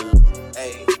 take a look.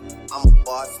 Hey, I'm a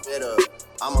bar spitter,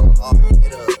 I'm a bar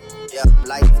hitter. Yeah, I'm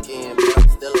light skinned, but I'm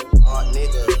still a hard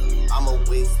nigga. I'm a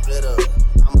wig splitter,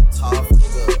 I'm a tall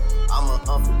figure. I'm a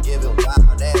unforgiving,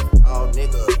 wild ass dog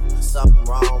nigga. Something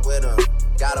wrong with him,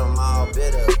 got him all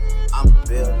bitter. I'm a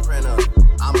bill printer,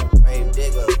 I'm a grave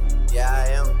digger. Yeah, I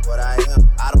am what I am.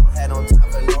 I don't have no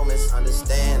time for no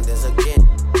misunderstandings again.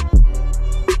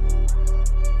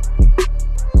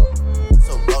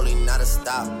 So rolling, not a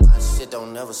stop. My shit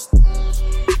don't never stop.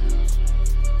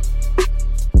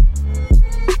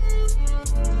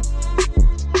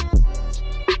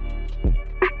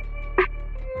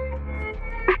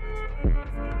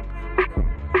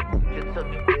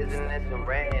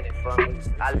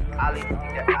 I leave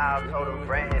the aisle, told him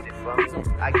branded for me.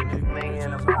 I get $2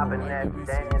 million, I'm popping that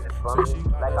standing for me.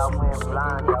 Like I went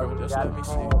blind, yo, you got me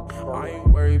see. I ain't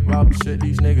worried about shit,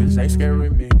 these niggas ain't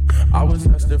scaring me. I was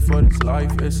destined for this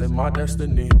life, it's in my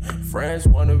destiny. Friends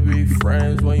wanna be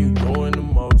friends when you doing the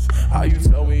most. How you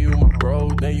tell me you my bro,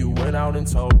 then you went out and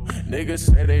told.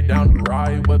 Niggas say they down to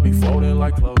ride, but be folding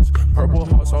like clothes. Purple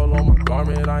hearts all on my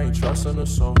garment, I ain't trusting a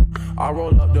soul. I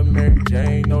roll up the Mary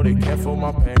Jane, no they can't feel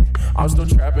my pain. I'm still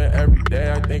trapping every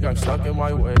day, I think I'm stuck in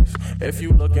my ways. If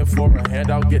you looking for a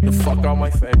handout, get the fuck out my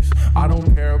face. I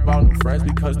don't care about no friends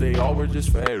because they all were just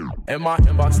fake. In my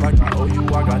inbox like I owe you,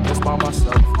 I got this by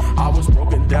myself. I was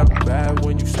broken down bad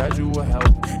when you said you would help.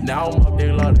 Now I'm up,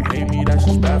 they love to hate me, that's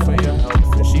just bad for your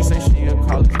health. And she say she a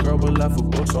college girl but left her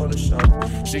books on the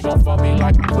shelf. She gon' fuck me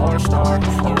like a porn star, a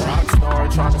rock star,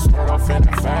 tryna start off in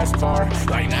a fast car.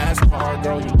 Like NASCAR,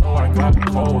 girl, you know I got a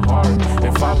cold heart.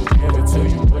 If I would give it to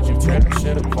you, would you tear the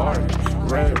shit apart?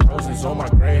 Red roses on my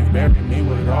grave, bury me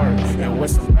with art. And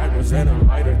with some backwards and a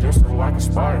lighter just so I can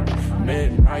spark.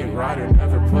 Midnight rider,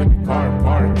 never put the car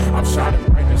apart. I'm shining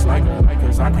bright just like a light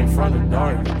cause I came from the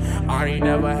dark. I ain't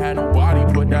never had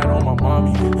nobody put that on my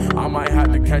mommy. I might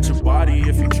have to catch a body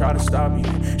if you try to stop me.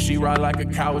 She ride like a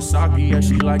Kawasaki, yeah,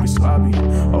 she like it sloppy.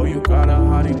 Oh, you got a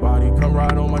hottie body, come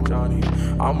ride on my Johnny.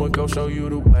 I'ma go show you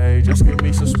the way, just give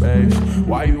me some space.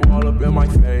 Why you all up in my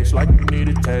face like you need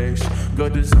a taste?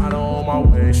 Good designer on my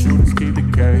way, shooters keep the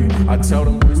K. I tell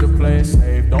them boys to play it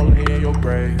safe, don't lay in your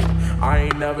grave. I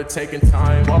ain't never taking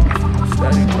time off, I'm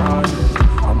steady grinding.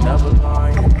 I'm never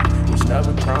lying, was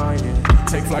never crying.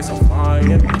 Take flights, I'm flying,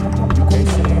 you can't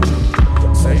see me.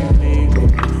 Say you need me,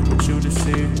 but you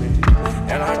deceive me.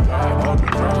 And I got all the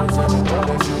drugs and the girl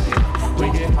that you need. We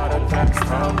get hot at past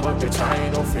time, but bitch, I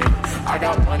ain't no fiend. I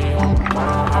got money on my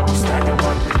mind, I be stacking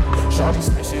my green. Shorty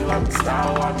say she like the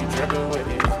style, I be dripping with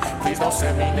it. Please don't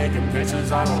send me naked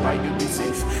pictures, I don't like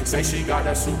UBCs. Say she got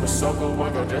that super soaker,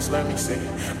 well girl, just let me see.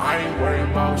 I ain't worried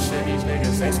about shit, these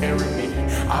niggas ain't scaring me.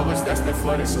 I was destined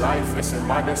for this life, it's in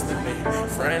my destiny.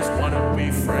 Friends wanna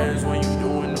be friends when you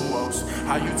doing the most.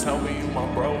 How you tell me you my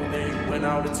bro, then you went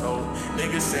out and told.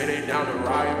 Niggas say they down to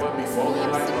ride, but be folding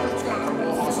like mugs. Got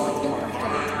purple hearts all over my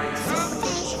heart, I ain't trusting.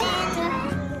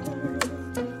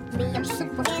 I'm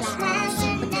super fly.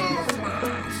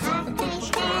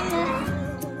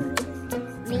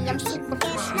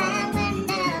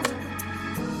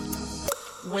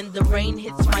 When the rain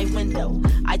hits my window,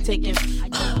 I take in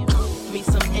me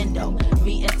some endo.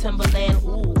 Me and Timberland,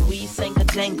 ooh, we sang a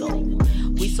jango.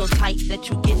 We so tight that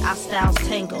you get our styles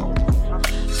tango.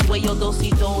 Sway your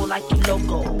do-si-do like you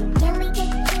loco.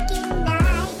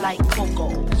 Like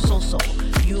Coco, so-so.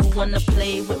 You wanna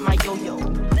play with my yo-yo.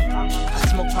 I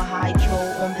smoke a hydro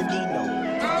on the Dino.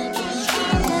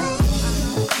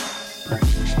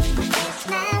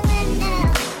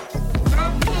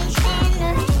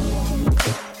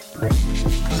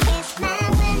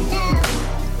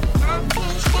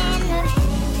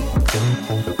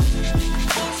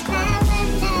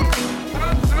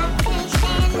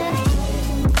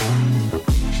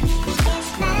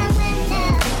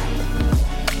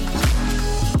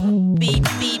 Beep,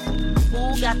 beep,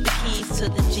 who got the keys to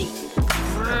the Jeep?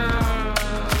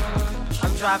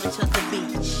 I'm driving to the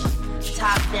beach.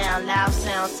 Top down, loud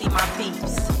sound, see my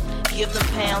peeps. Give them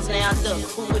pounds, now look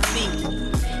who it be.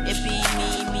 It be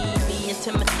me and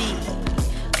Timothy.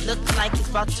 Look like it's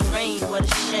about to rain, what a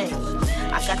shame.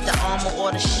 I got the armor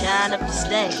or the shine of the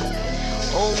stain.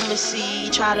 Old Missy,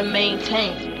 try to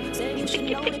maintain.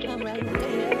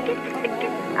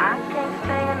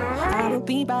 I will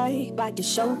be right by your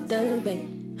shoulder, babe.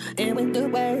 And when the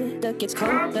weather gets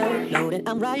colder, know that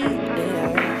I'm right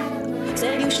there.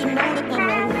 Say you should know that I'm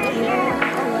right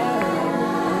there.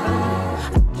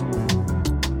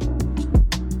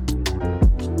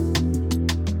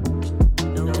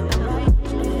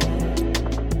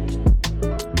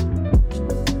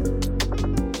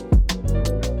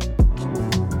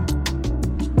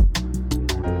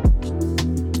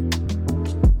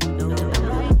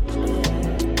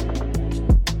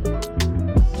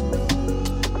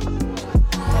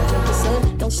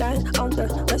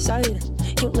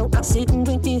 You know I sit and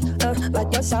drink it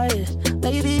like your side.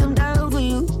 Baby, I'm down for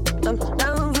you. I'm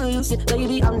down for you.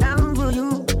 Baby, I'm down for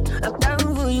you. I'm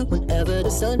down for you. Whenever the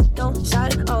sun don't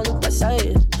shine on the west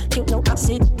side. You know I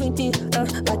sit and drink it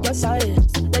like your side.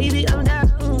 Baby, I'm down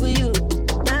for you.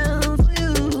 Down for you.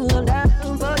 I'm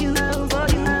down for you. Down for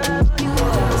you. Down for you.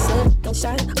 Whenever the sun don't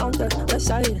shine on the west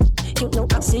side. You know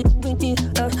I sit and drink it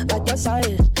like your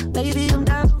side. Baby, I'm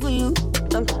down for you.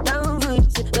 I'm down for you.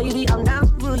 Baby, I'm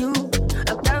down for you.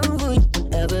 I'm down for you.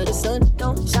 Whenever the sun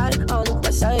don't shine on the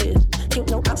west side. You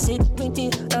know I sit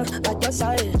drinking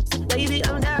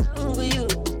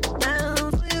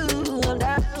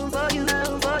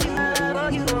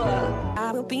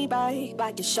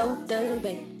like your shoulder,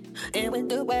 babe. And when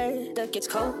the weather gets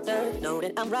colder, know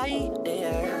that I'm right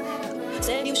there.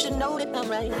 Said you should know that I'm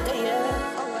right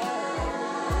there.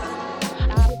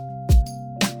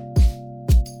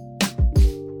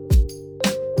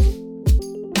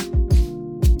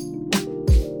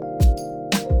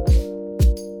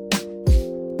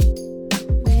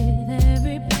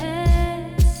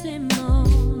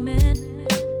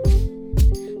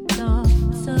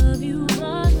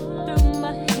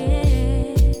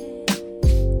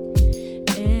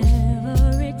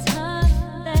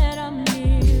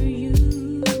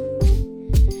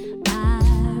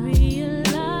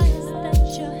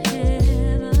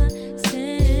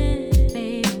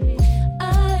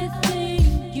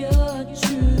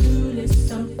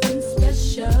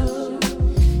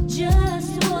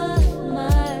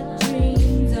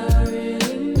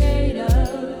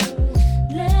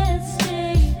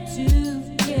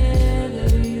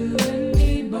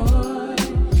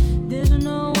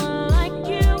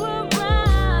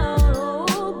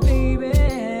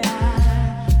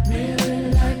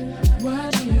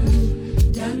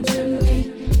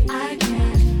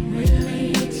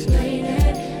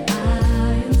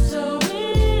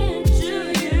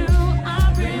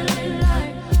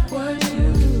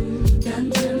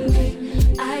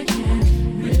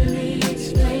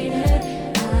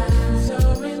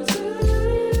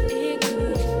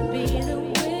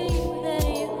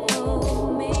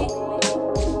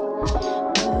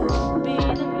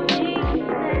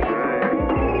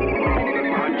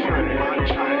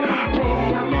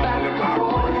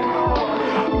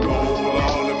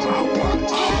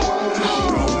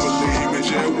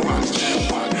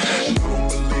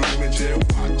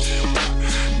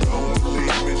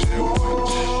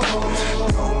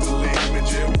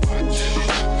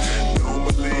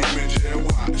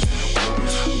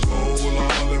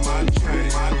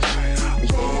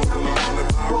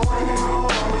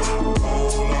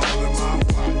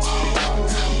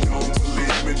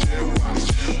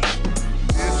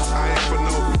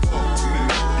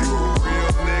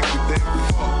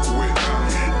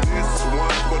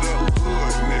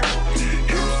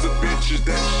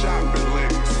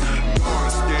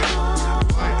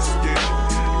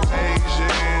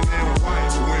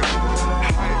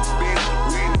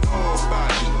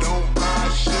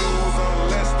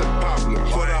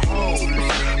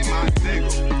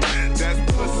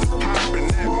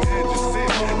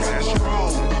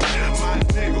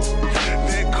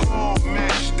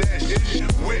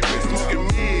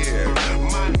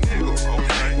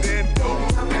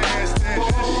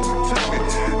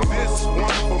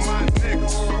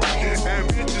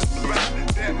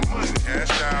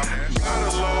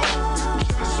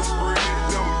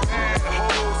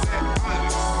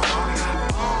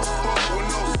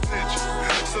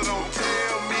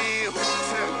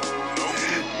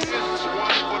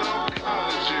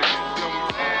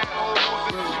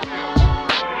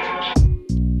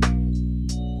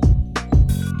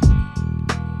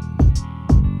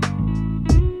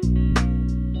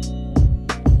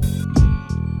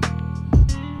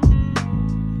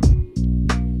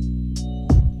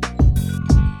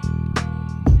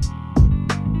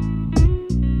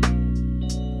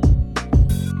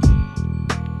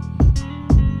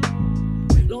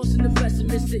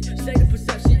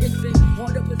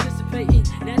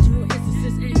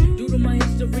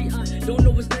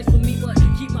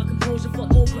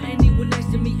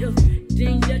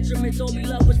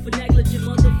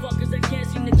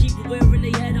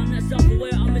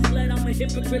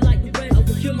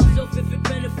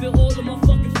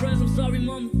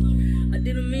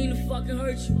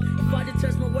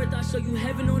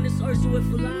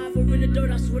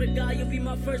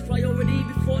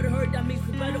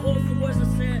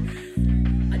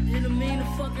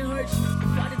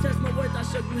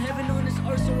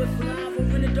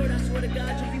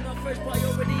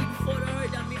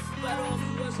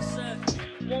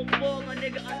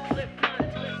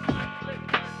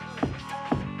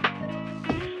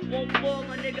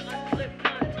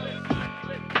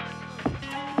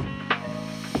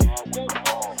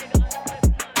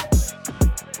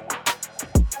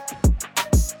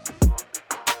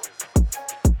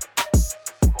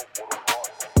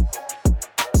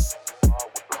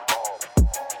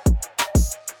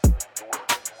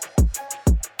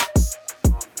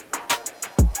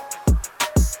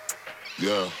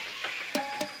 Yeah.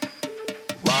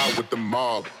 Ride with the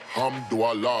mob,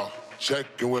 Hamdulillah. Check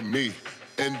in with me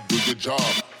and do your job.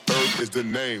 Third is the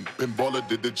name. Pinballer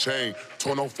did the chain.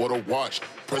 Torn off for the watch.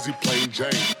 Prezi plain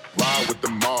Jane. Ride with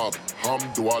the mob,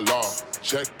 Hamdulillah.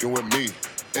 Check in with me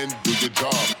and do your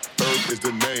job. Third is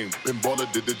the name.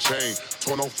 Pinballer did the chain.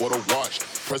 Torn off for the watch.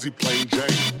 Prezi plain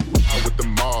Jane. Out with the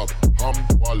mob.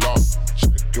 Voila.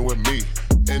 Check in with me.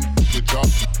 In the job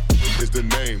is the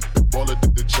name. Pinballer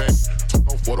did the chain. Torn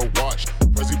off for the watch.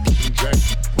 Prezi plain Jane.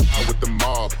 Out with the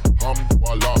mob.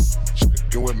 Voila.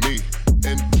 Check in with me.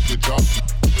 In the job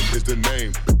is the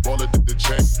name. Pinballer did the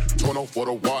chain. Torn off for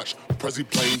the watch. Prezi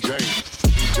plain Jane.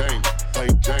 Jane.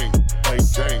 Plain Jane. Plain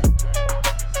Jane.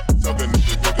 Suck a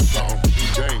nigga something.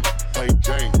 Jane. Plain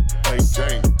Jane. Plain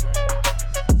Jane.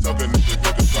 Suck a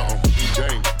nigga something.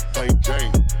 Jane. Plain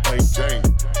Jane. Plain Jane.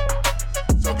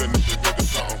 Suck a nigga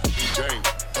something. Jane.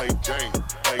 Plain Jane.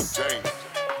 Plain Jane.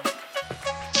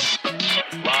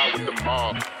 Ride with the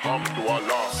mob. To our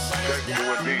law. Check you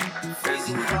and me. It's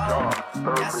the job.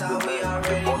 That's how we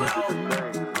already know.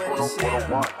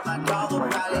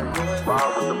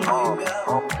 Ride with the mob.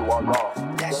 To our law.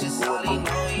 That's just all he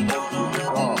know. He don't know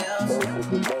nothing else.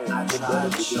 I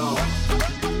tried to show.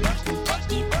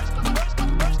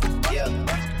 Yeah.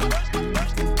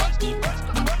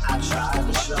 I tried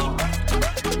to show.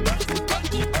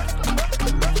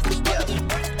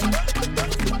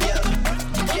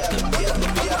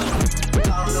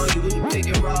 Pick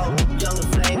and roll, yellow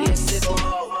flame, and sickle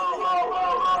hole.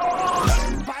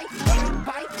 Bite.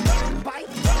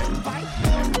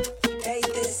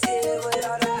 Hate this here with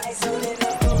all the ice on in the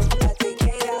room. Got the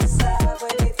gate outside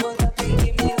when they pull up and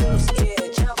give me loose. Yeah,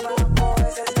 jump on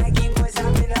boys, that's Nike boys,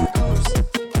 I'm in our goose.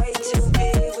 Way too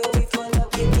big when we pull up,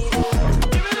 give me the loot.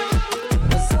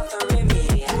 What's off the Remy,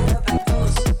 had a back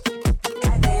post.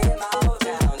 Got that in my whole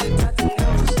town, and tuck the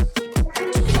nose.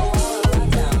 Go on the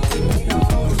lockdown, we make no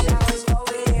hoes.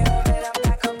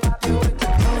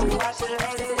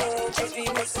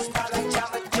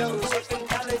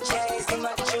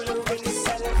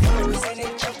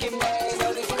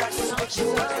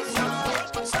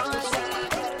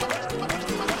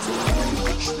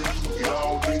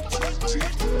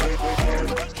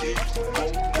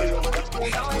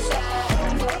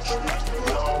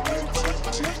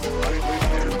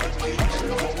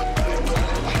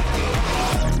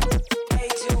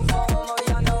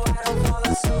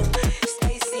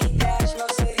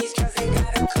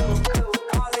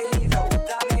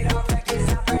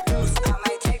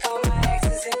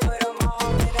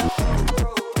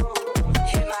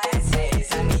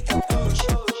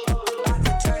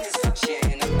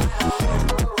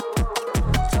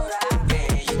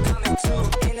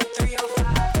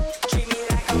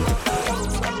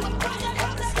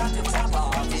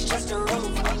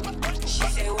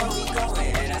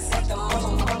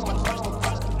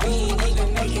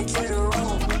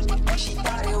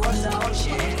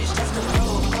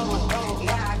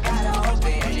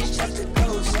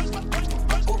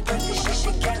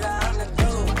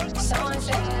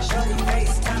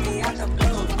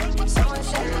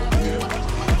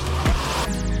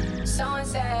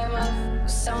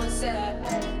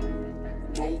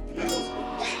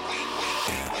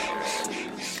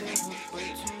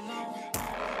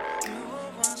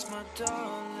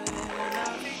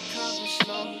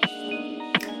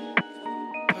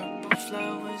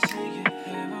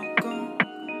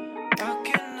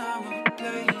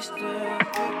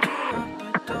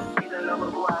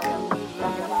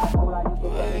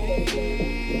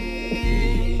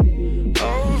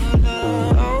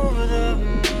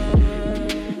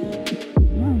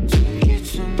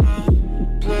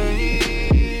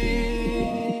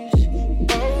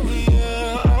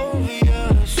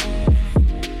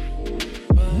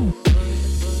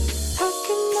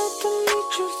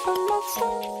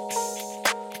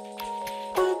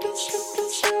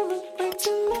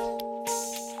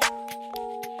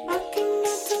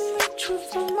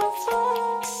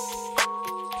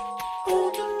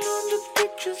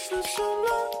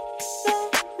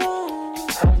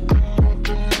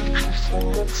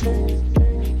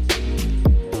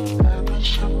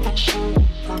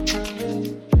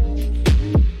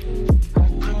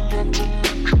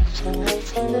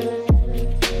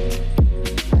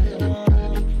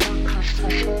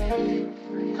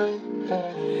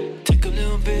 Take a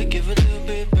little bit, give a little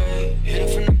bit, babe. Hit it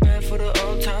from the back for the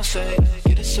old town say.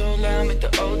 Get it so loud, make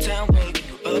the old town wake.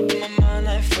 You up in my mind,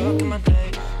 like fuck in my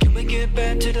day. Can we get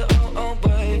back to the old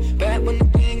way? Back when the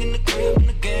wing in the crib in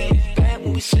the game. Back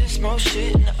when we sit small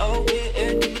shit in the old way.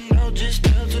 Everything we know just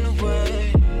melting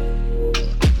away.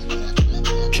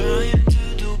 Trying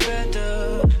to do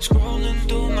better, scrolling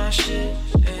through my shit,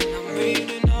 and I'm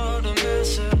reading all the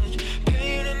message,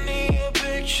 painting me a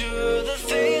picture of the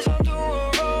things I'm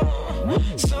doing wrong.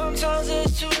 Sometimes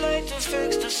it's too late to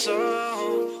fix the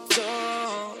soul.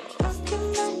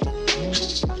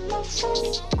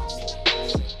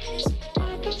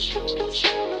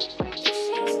 I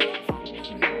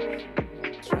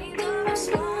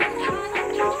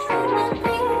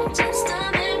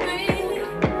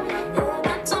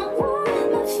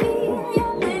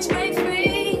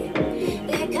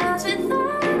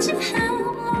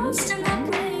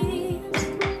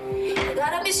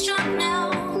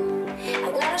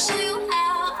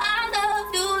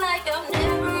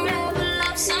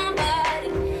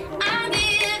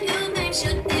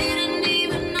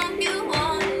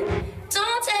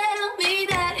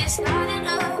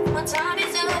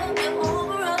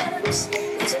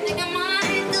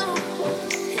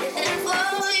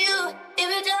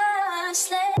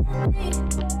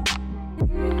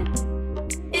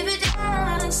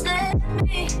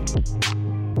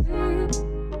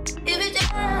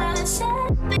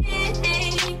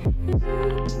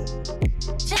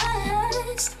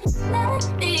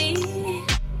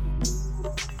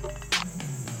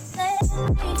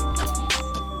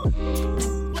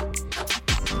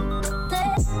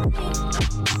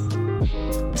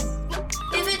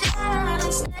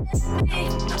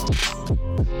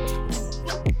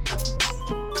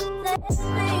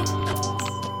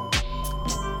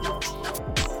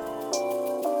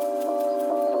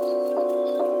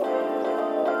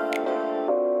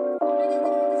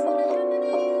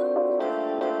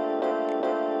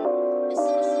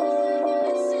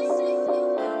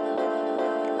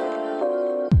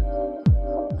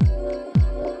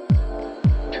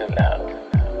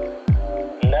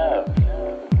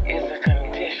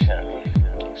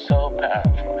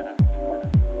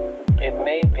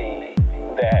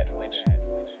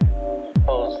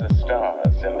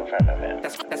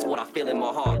That's what I feel in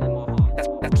my heart.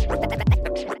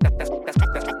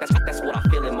 That's what I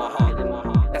feel in my heart.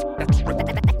 That's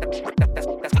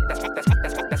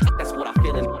what I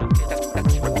feel in.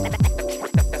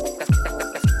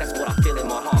 That's what I feel in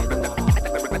my heart.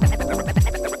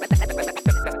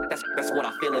 That's what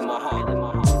I feel in my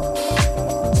heart.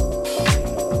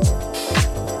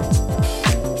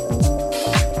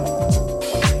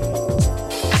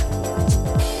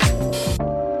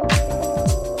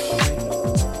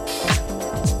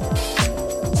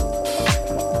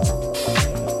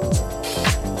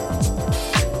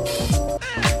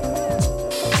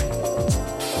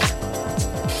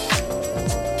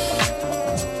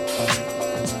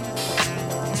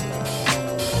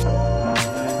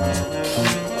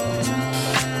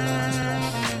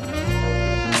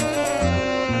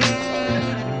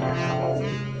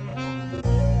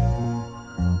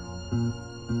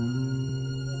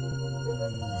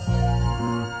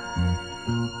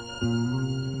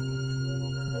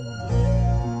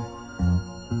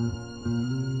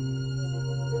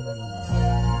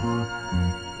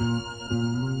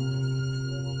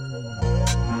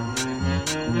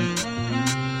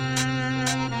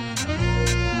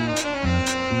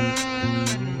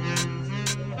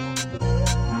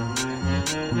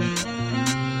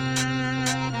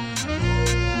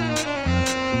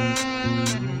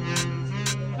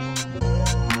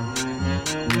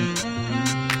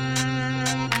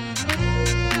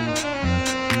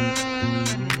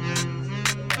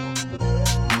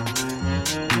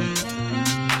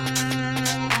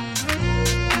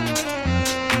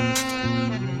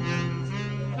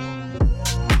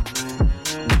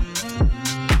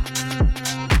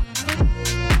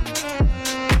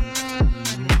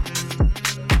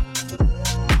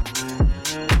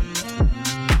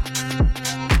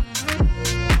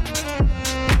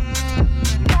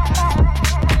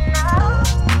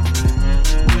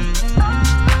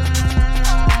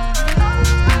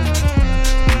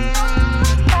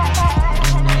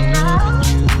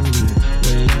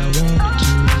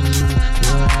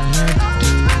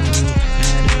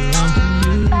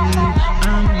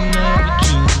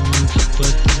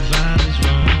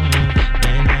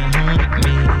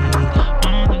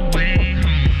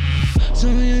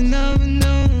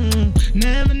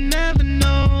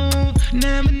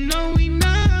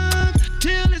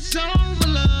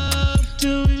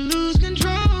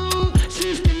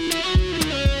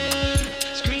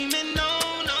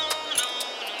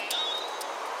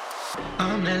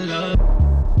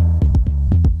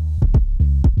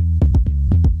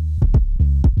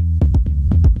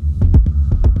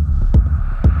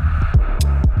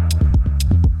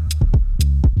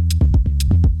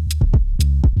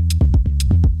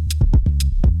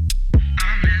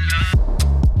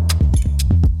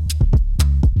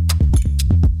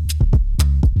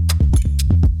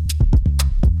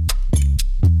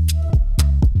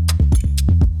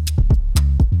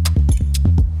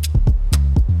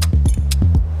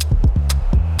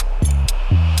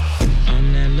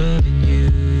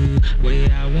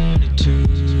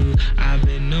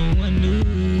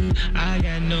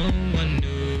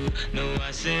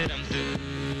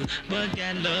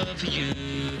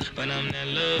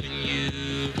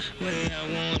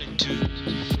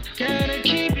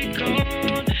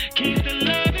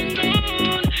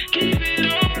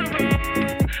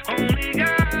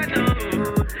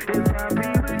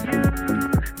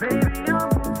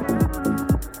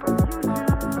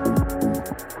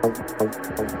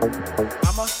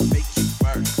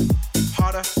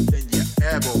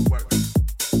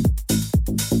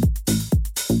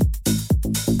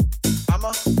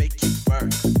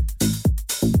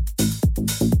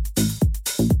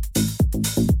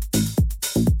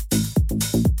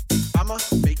 I'ma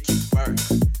make you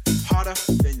work.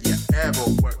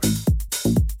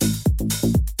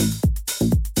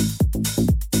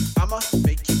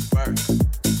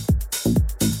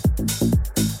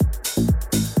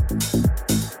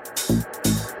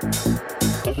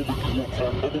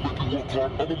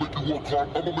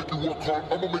 hard, I'ma make you work hard,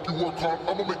 I'ma make you work hard,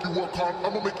 I'ma make you work hard,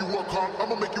 I'ma make you work hard,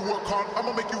 I'ma make you work hard,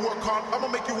 I'ma make you work hard, I'ma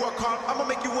make you work hard, I'ma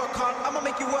make you work hard, I'ma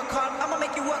make you work hard, I'ma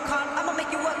make you work hard, I'ma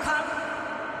make you work hard.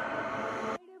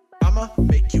 I'ma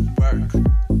make you work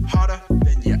harder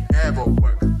than you ever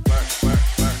work.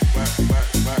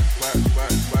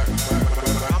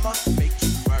 I'ma make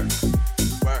you work.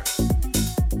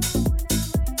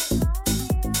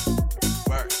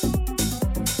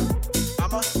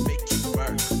 I'ma make you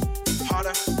work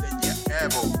harder than you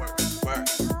ever work.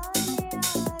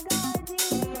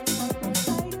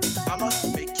 I'ma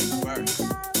make you work.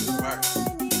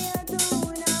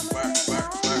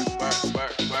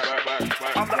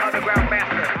 I'm the underground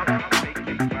master. I'ma make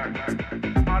you work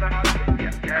harder than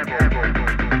you ever work.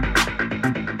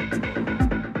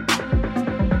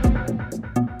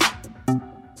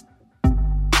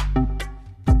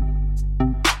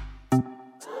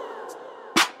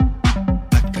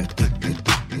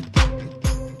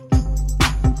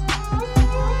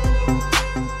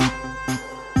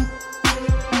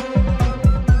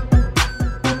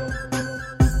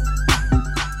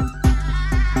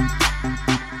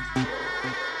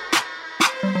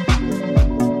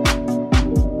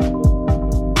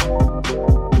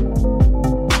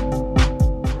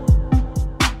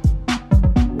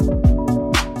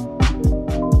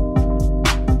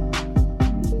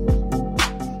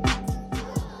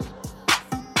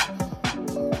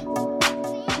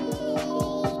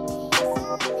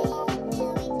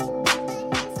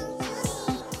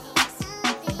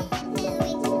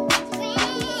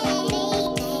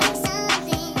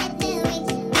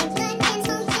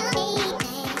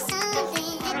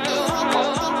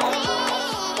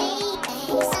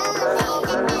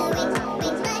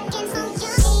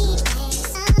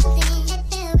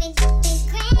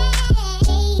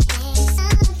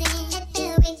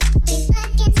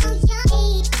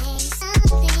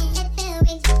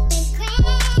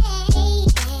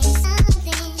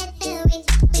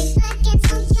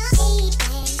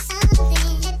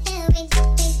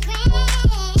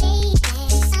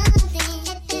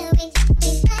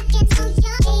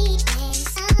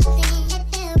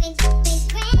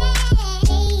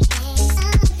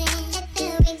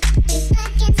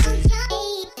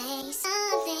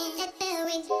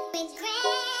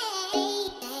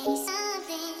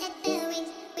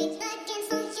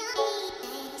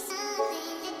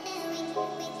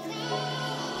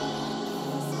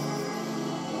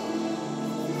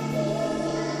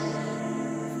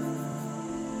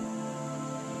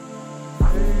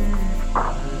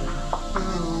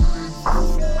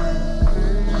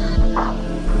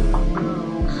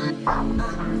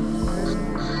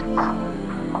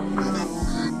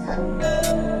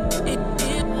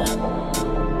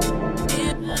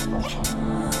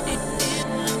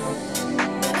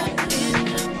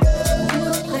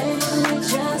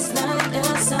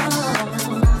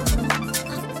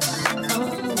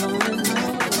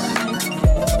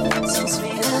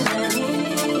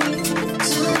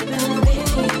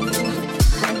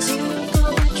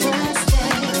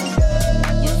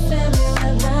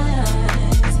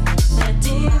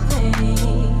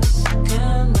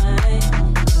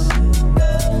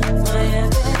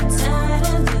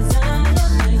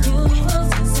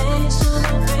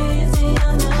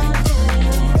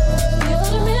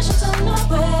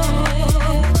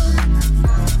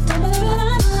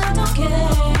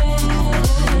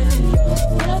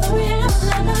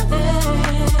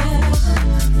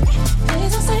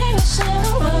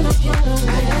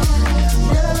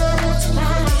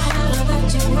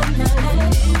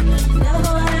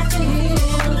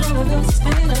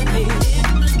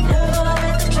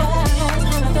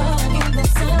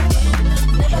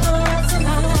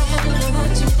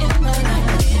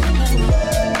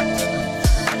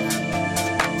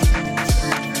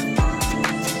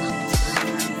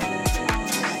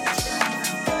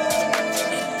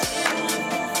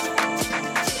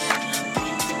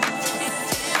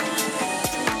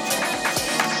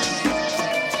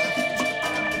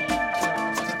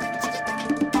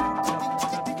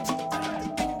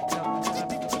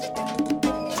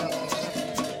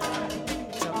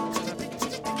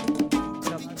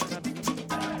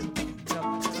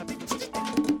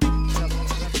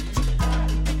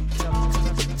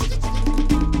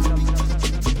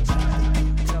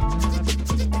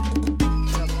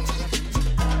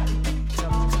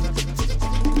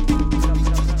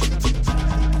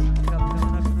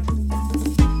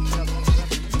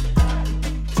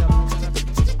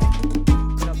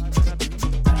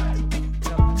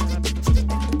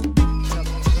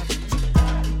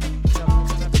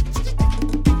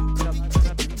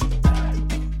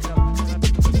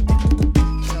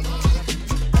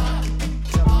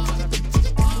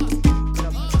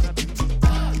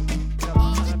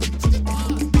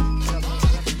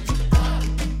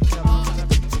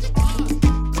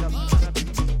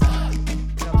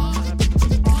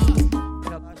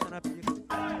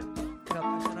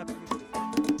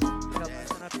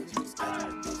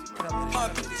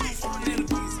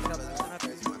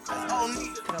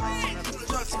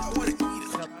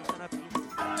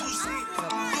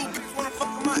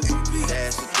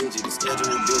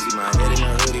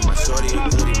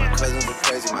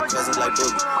 like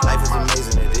Boogie. Life is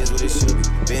amazing, it is what it should be.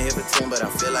 Been here for 10, but I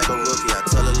feel like a rookie. I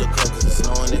tell her look up, cause it's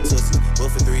snowing in Tootsie.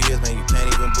 Booked for 3 years, man, you can't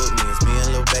even book me. It's me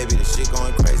and Lil Baby, the shit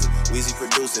going crazy. Weezy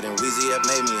produced it, and Weezy have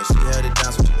made me, and she held it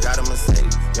down, so she got a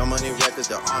Mercedes. Your Money Records,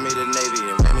 the Army, the Navy.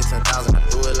 It made me 10,000, I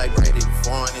threw it like Brady. The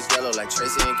foreign is yellow like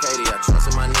Tracy and Katie. I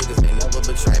trusted my niggas, they never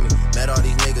betray me. Met all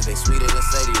these niggas, they sweeter than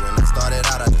Sadie. When I started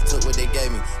out, I just took what they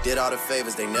gave me. Did all the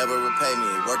favors, they never repay me.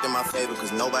 It worked in my favor, cause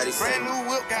nobody saved me. Brand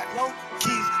new whip, got low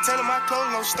keys. Tell them my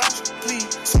clothes, no stops, please.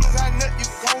 Soon as I nut, you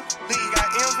gon' leave. Got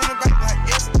M's in the back, like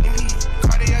yes, indeed.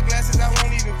 Cartier glasses, I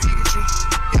won't even peek at you.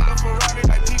 Yellow Ferrari,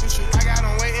 like Pikachu. I got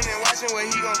him waiting and watching what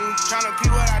he gon' do. Tryna pee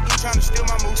what I do, tryna steal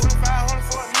my moves. 2,500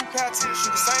 for a new pair of tennis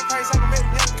shoes. The same price I can make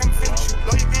them, come finish you.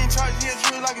 Lawyer being charged, he'll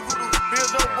jewel like a voodoo. Real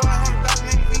dope boy, 100,000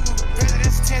 in the vehicle.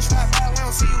 President's attention, I buy, we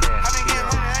don't see you. I been getting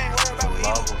money, I ain't worried about what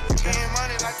you do. Getting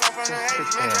money like I'm from the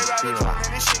 80s, man, straight out the truck,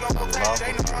 man, this shit gon' go crazy.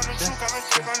 They know I'm the truth, coming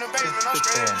straight from the basement. I'm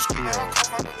straight out the street, man, I'm come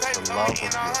from the basement. I'm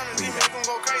making all hundreds, these niggas gon'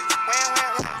 go crazy.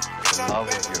 The love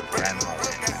of your grandmother.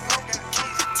 The love of your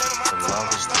children. The love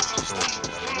of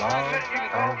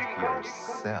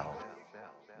yourself.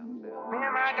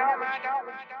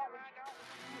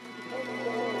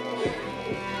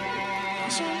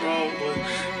 Some road boy,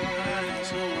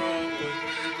 some road boy,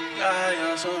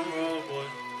 yeah, some road boy,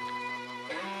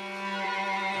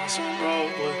 some road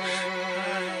boy,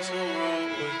 some road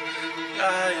boy,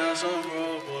 yeah, some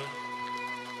road boy.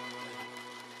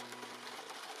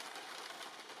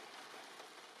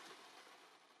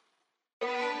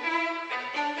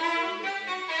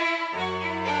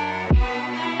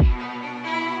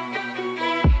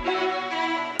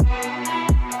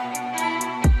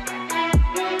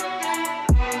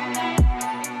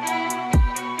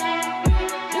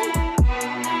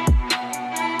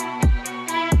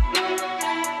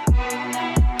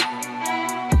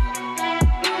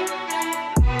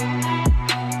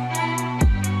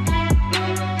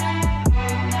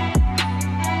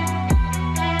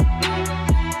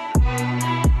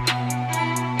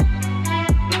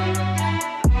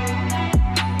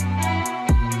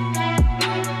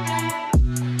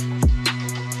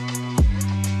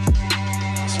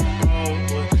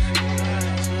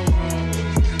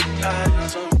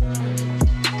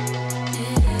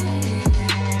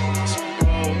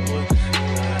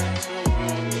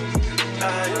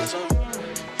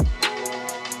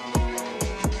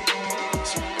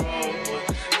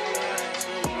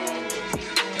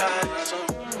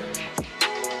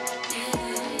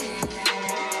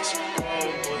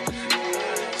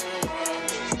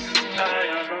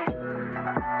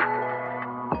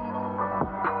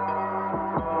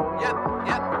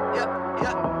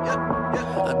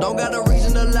 I don't got a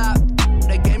reason to lie.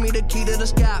 They gave me the key to the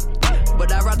sky,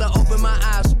 but I'd rather open my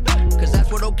eyes, cause that's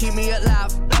what'll keep me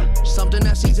alive. Something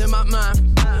that sees in my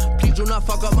mind. Please do not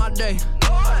fuck up my day.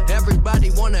 Everybody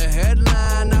want a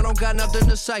headline, I don't got nothing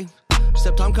to say.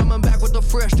 Except I'm coming back with the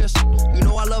freshness. You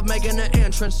know I love making the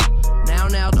entrance.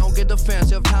 Now, don't get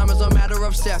defensive. Time is a matter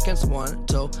of seconds. 1,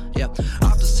 2, yeah.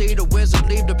 Off to see the wizard,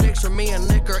 leave the picture. Me and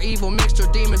liquor, evil mixture,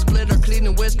 demons, glitter,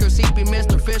 cleaning whiskers. CP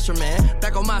Mr. Fisherman,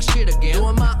 back on my shit again.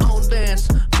 Doing my own dance,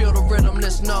 feel the rhythm,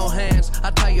 there's no hands.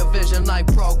 I tell your vision like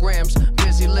programs.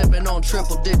 Busy living on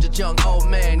triple digits, young old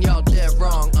man, y'all dead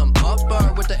wrong. I'm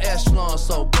upper with the echelon,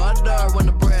 so butter when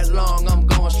the bread long. I'm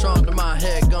going strong to my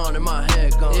head gone and my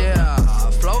head gone. Yeah,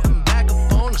 floating back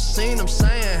up on the scene, I'm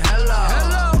saying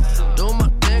hello. Do my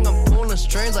thing, I'm pulling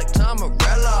strings like Tom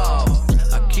Morello.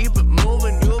 I keep it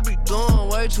moving, you'll be doing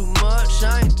way too much.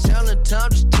 I ain't telling time,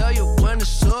 just tell you when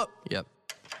it's up. Yep.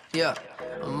 Yeah,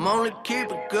 I'm only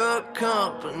keeping good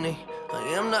company. I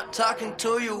am not talking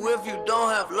to you if you don't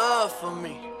have love for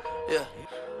me. Yeah,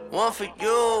 one for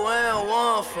you and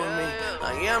one for me.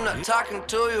 I am not talking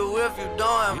to you if you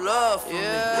don't have love for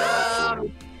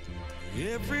me.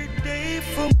 Every day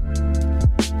for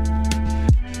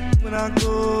when I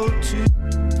go to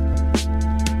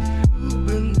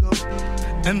bingo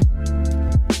and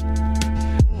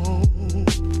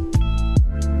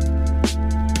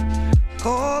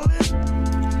calling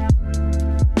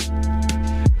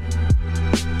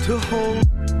to hold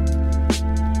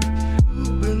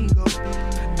bingo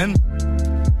and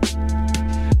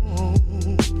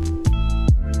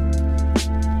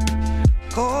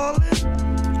calling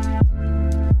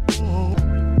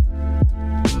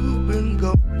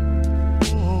bingo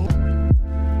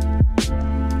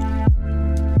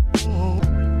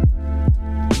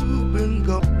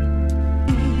bingo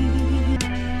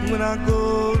when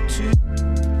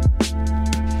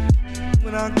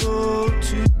I go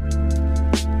to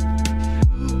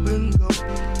bingo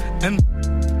and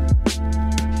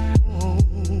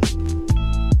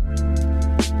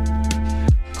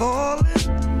call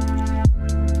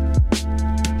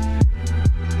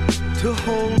to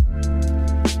hold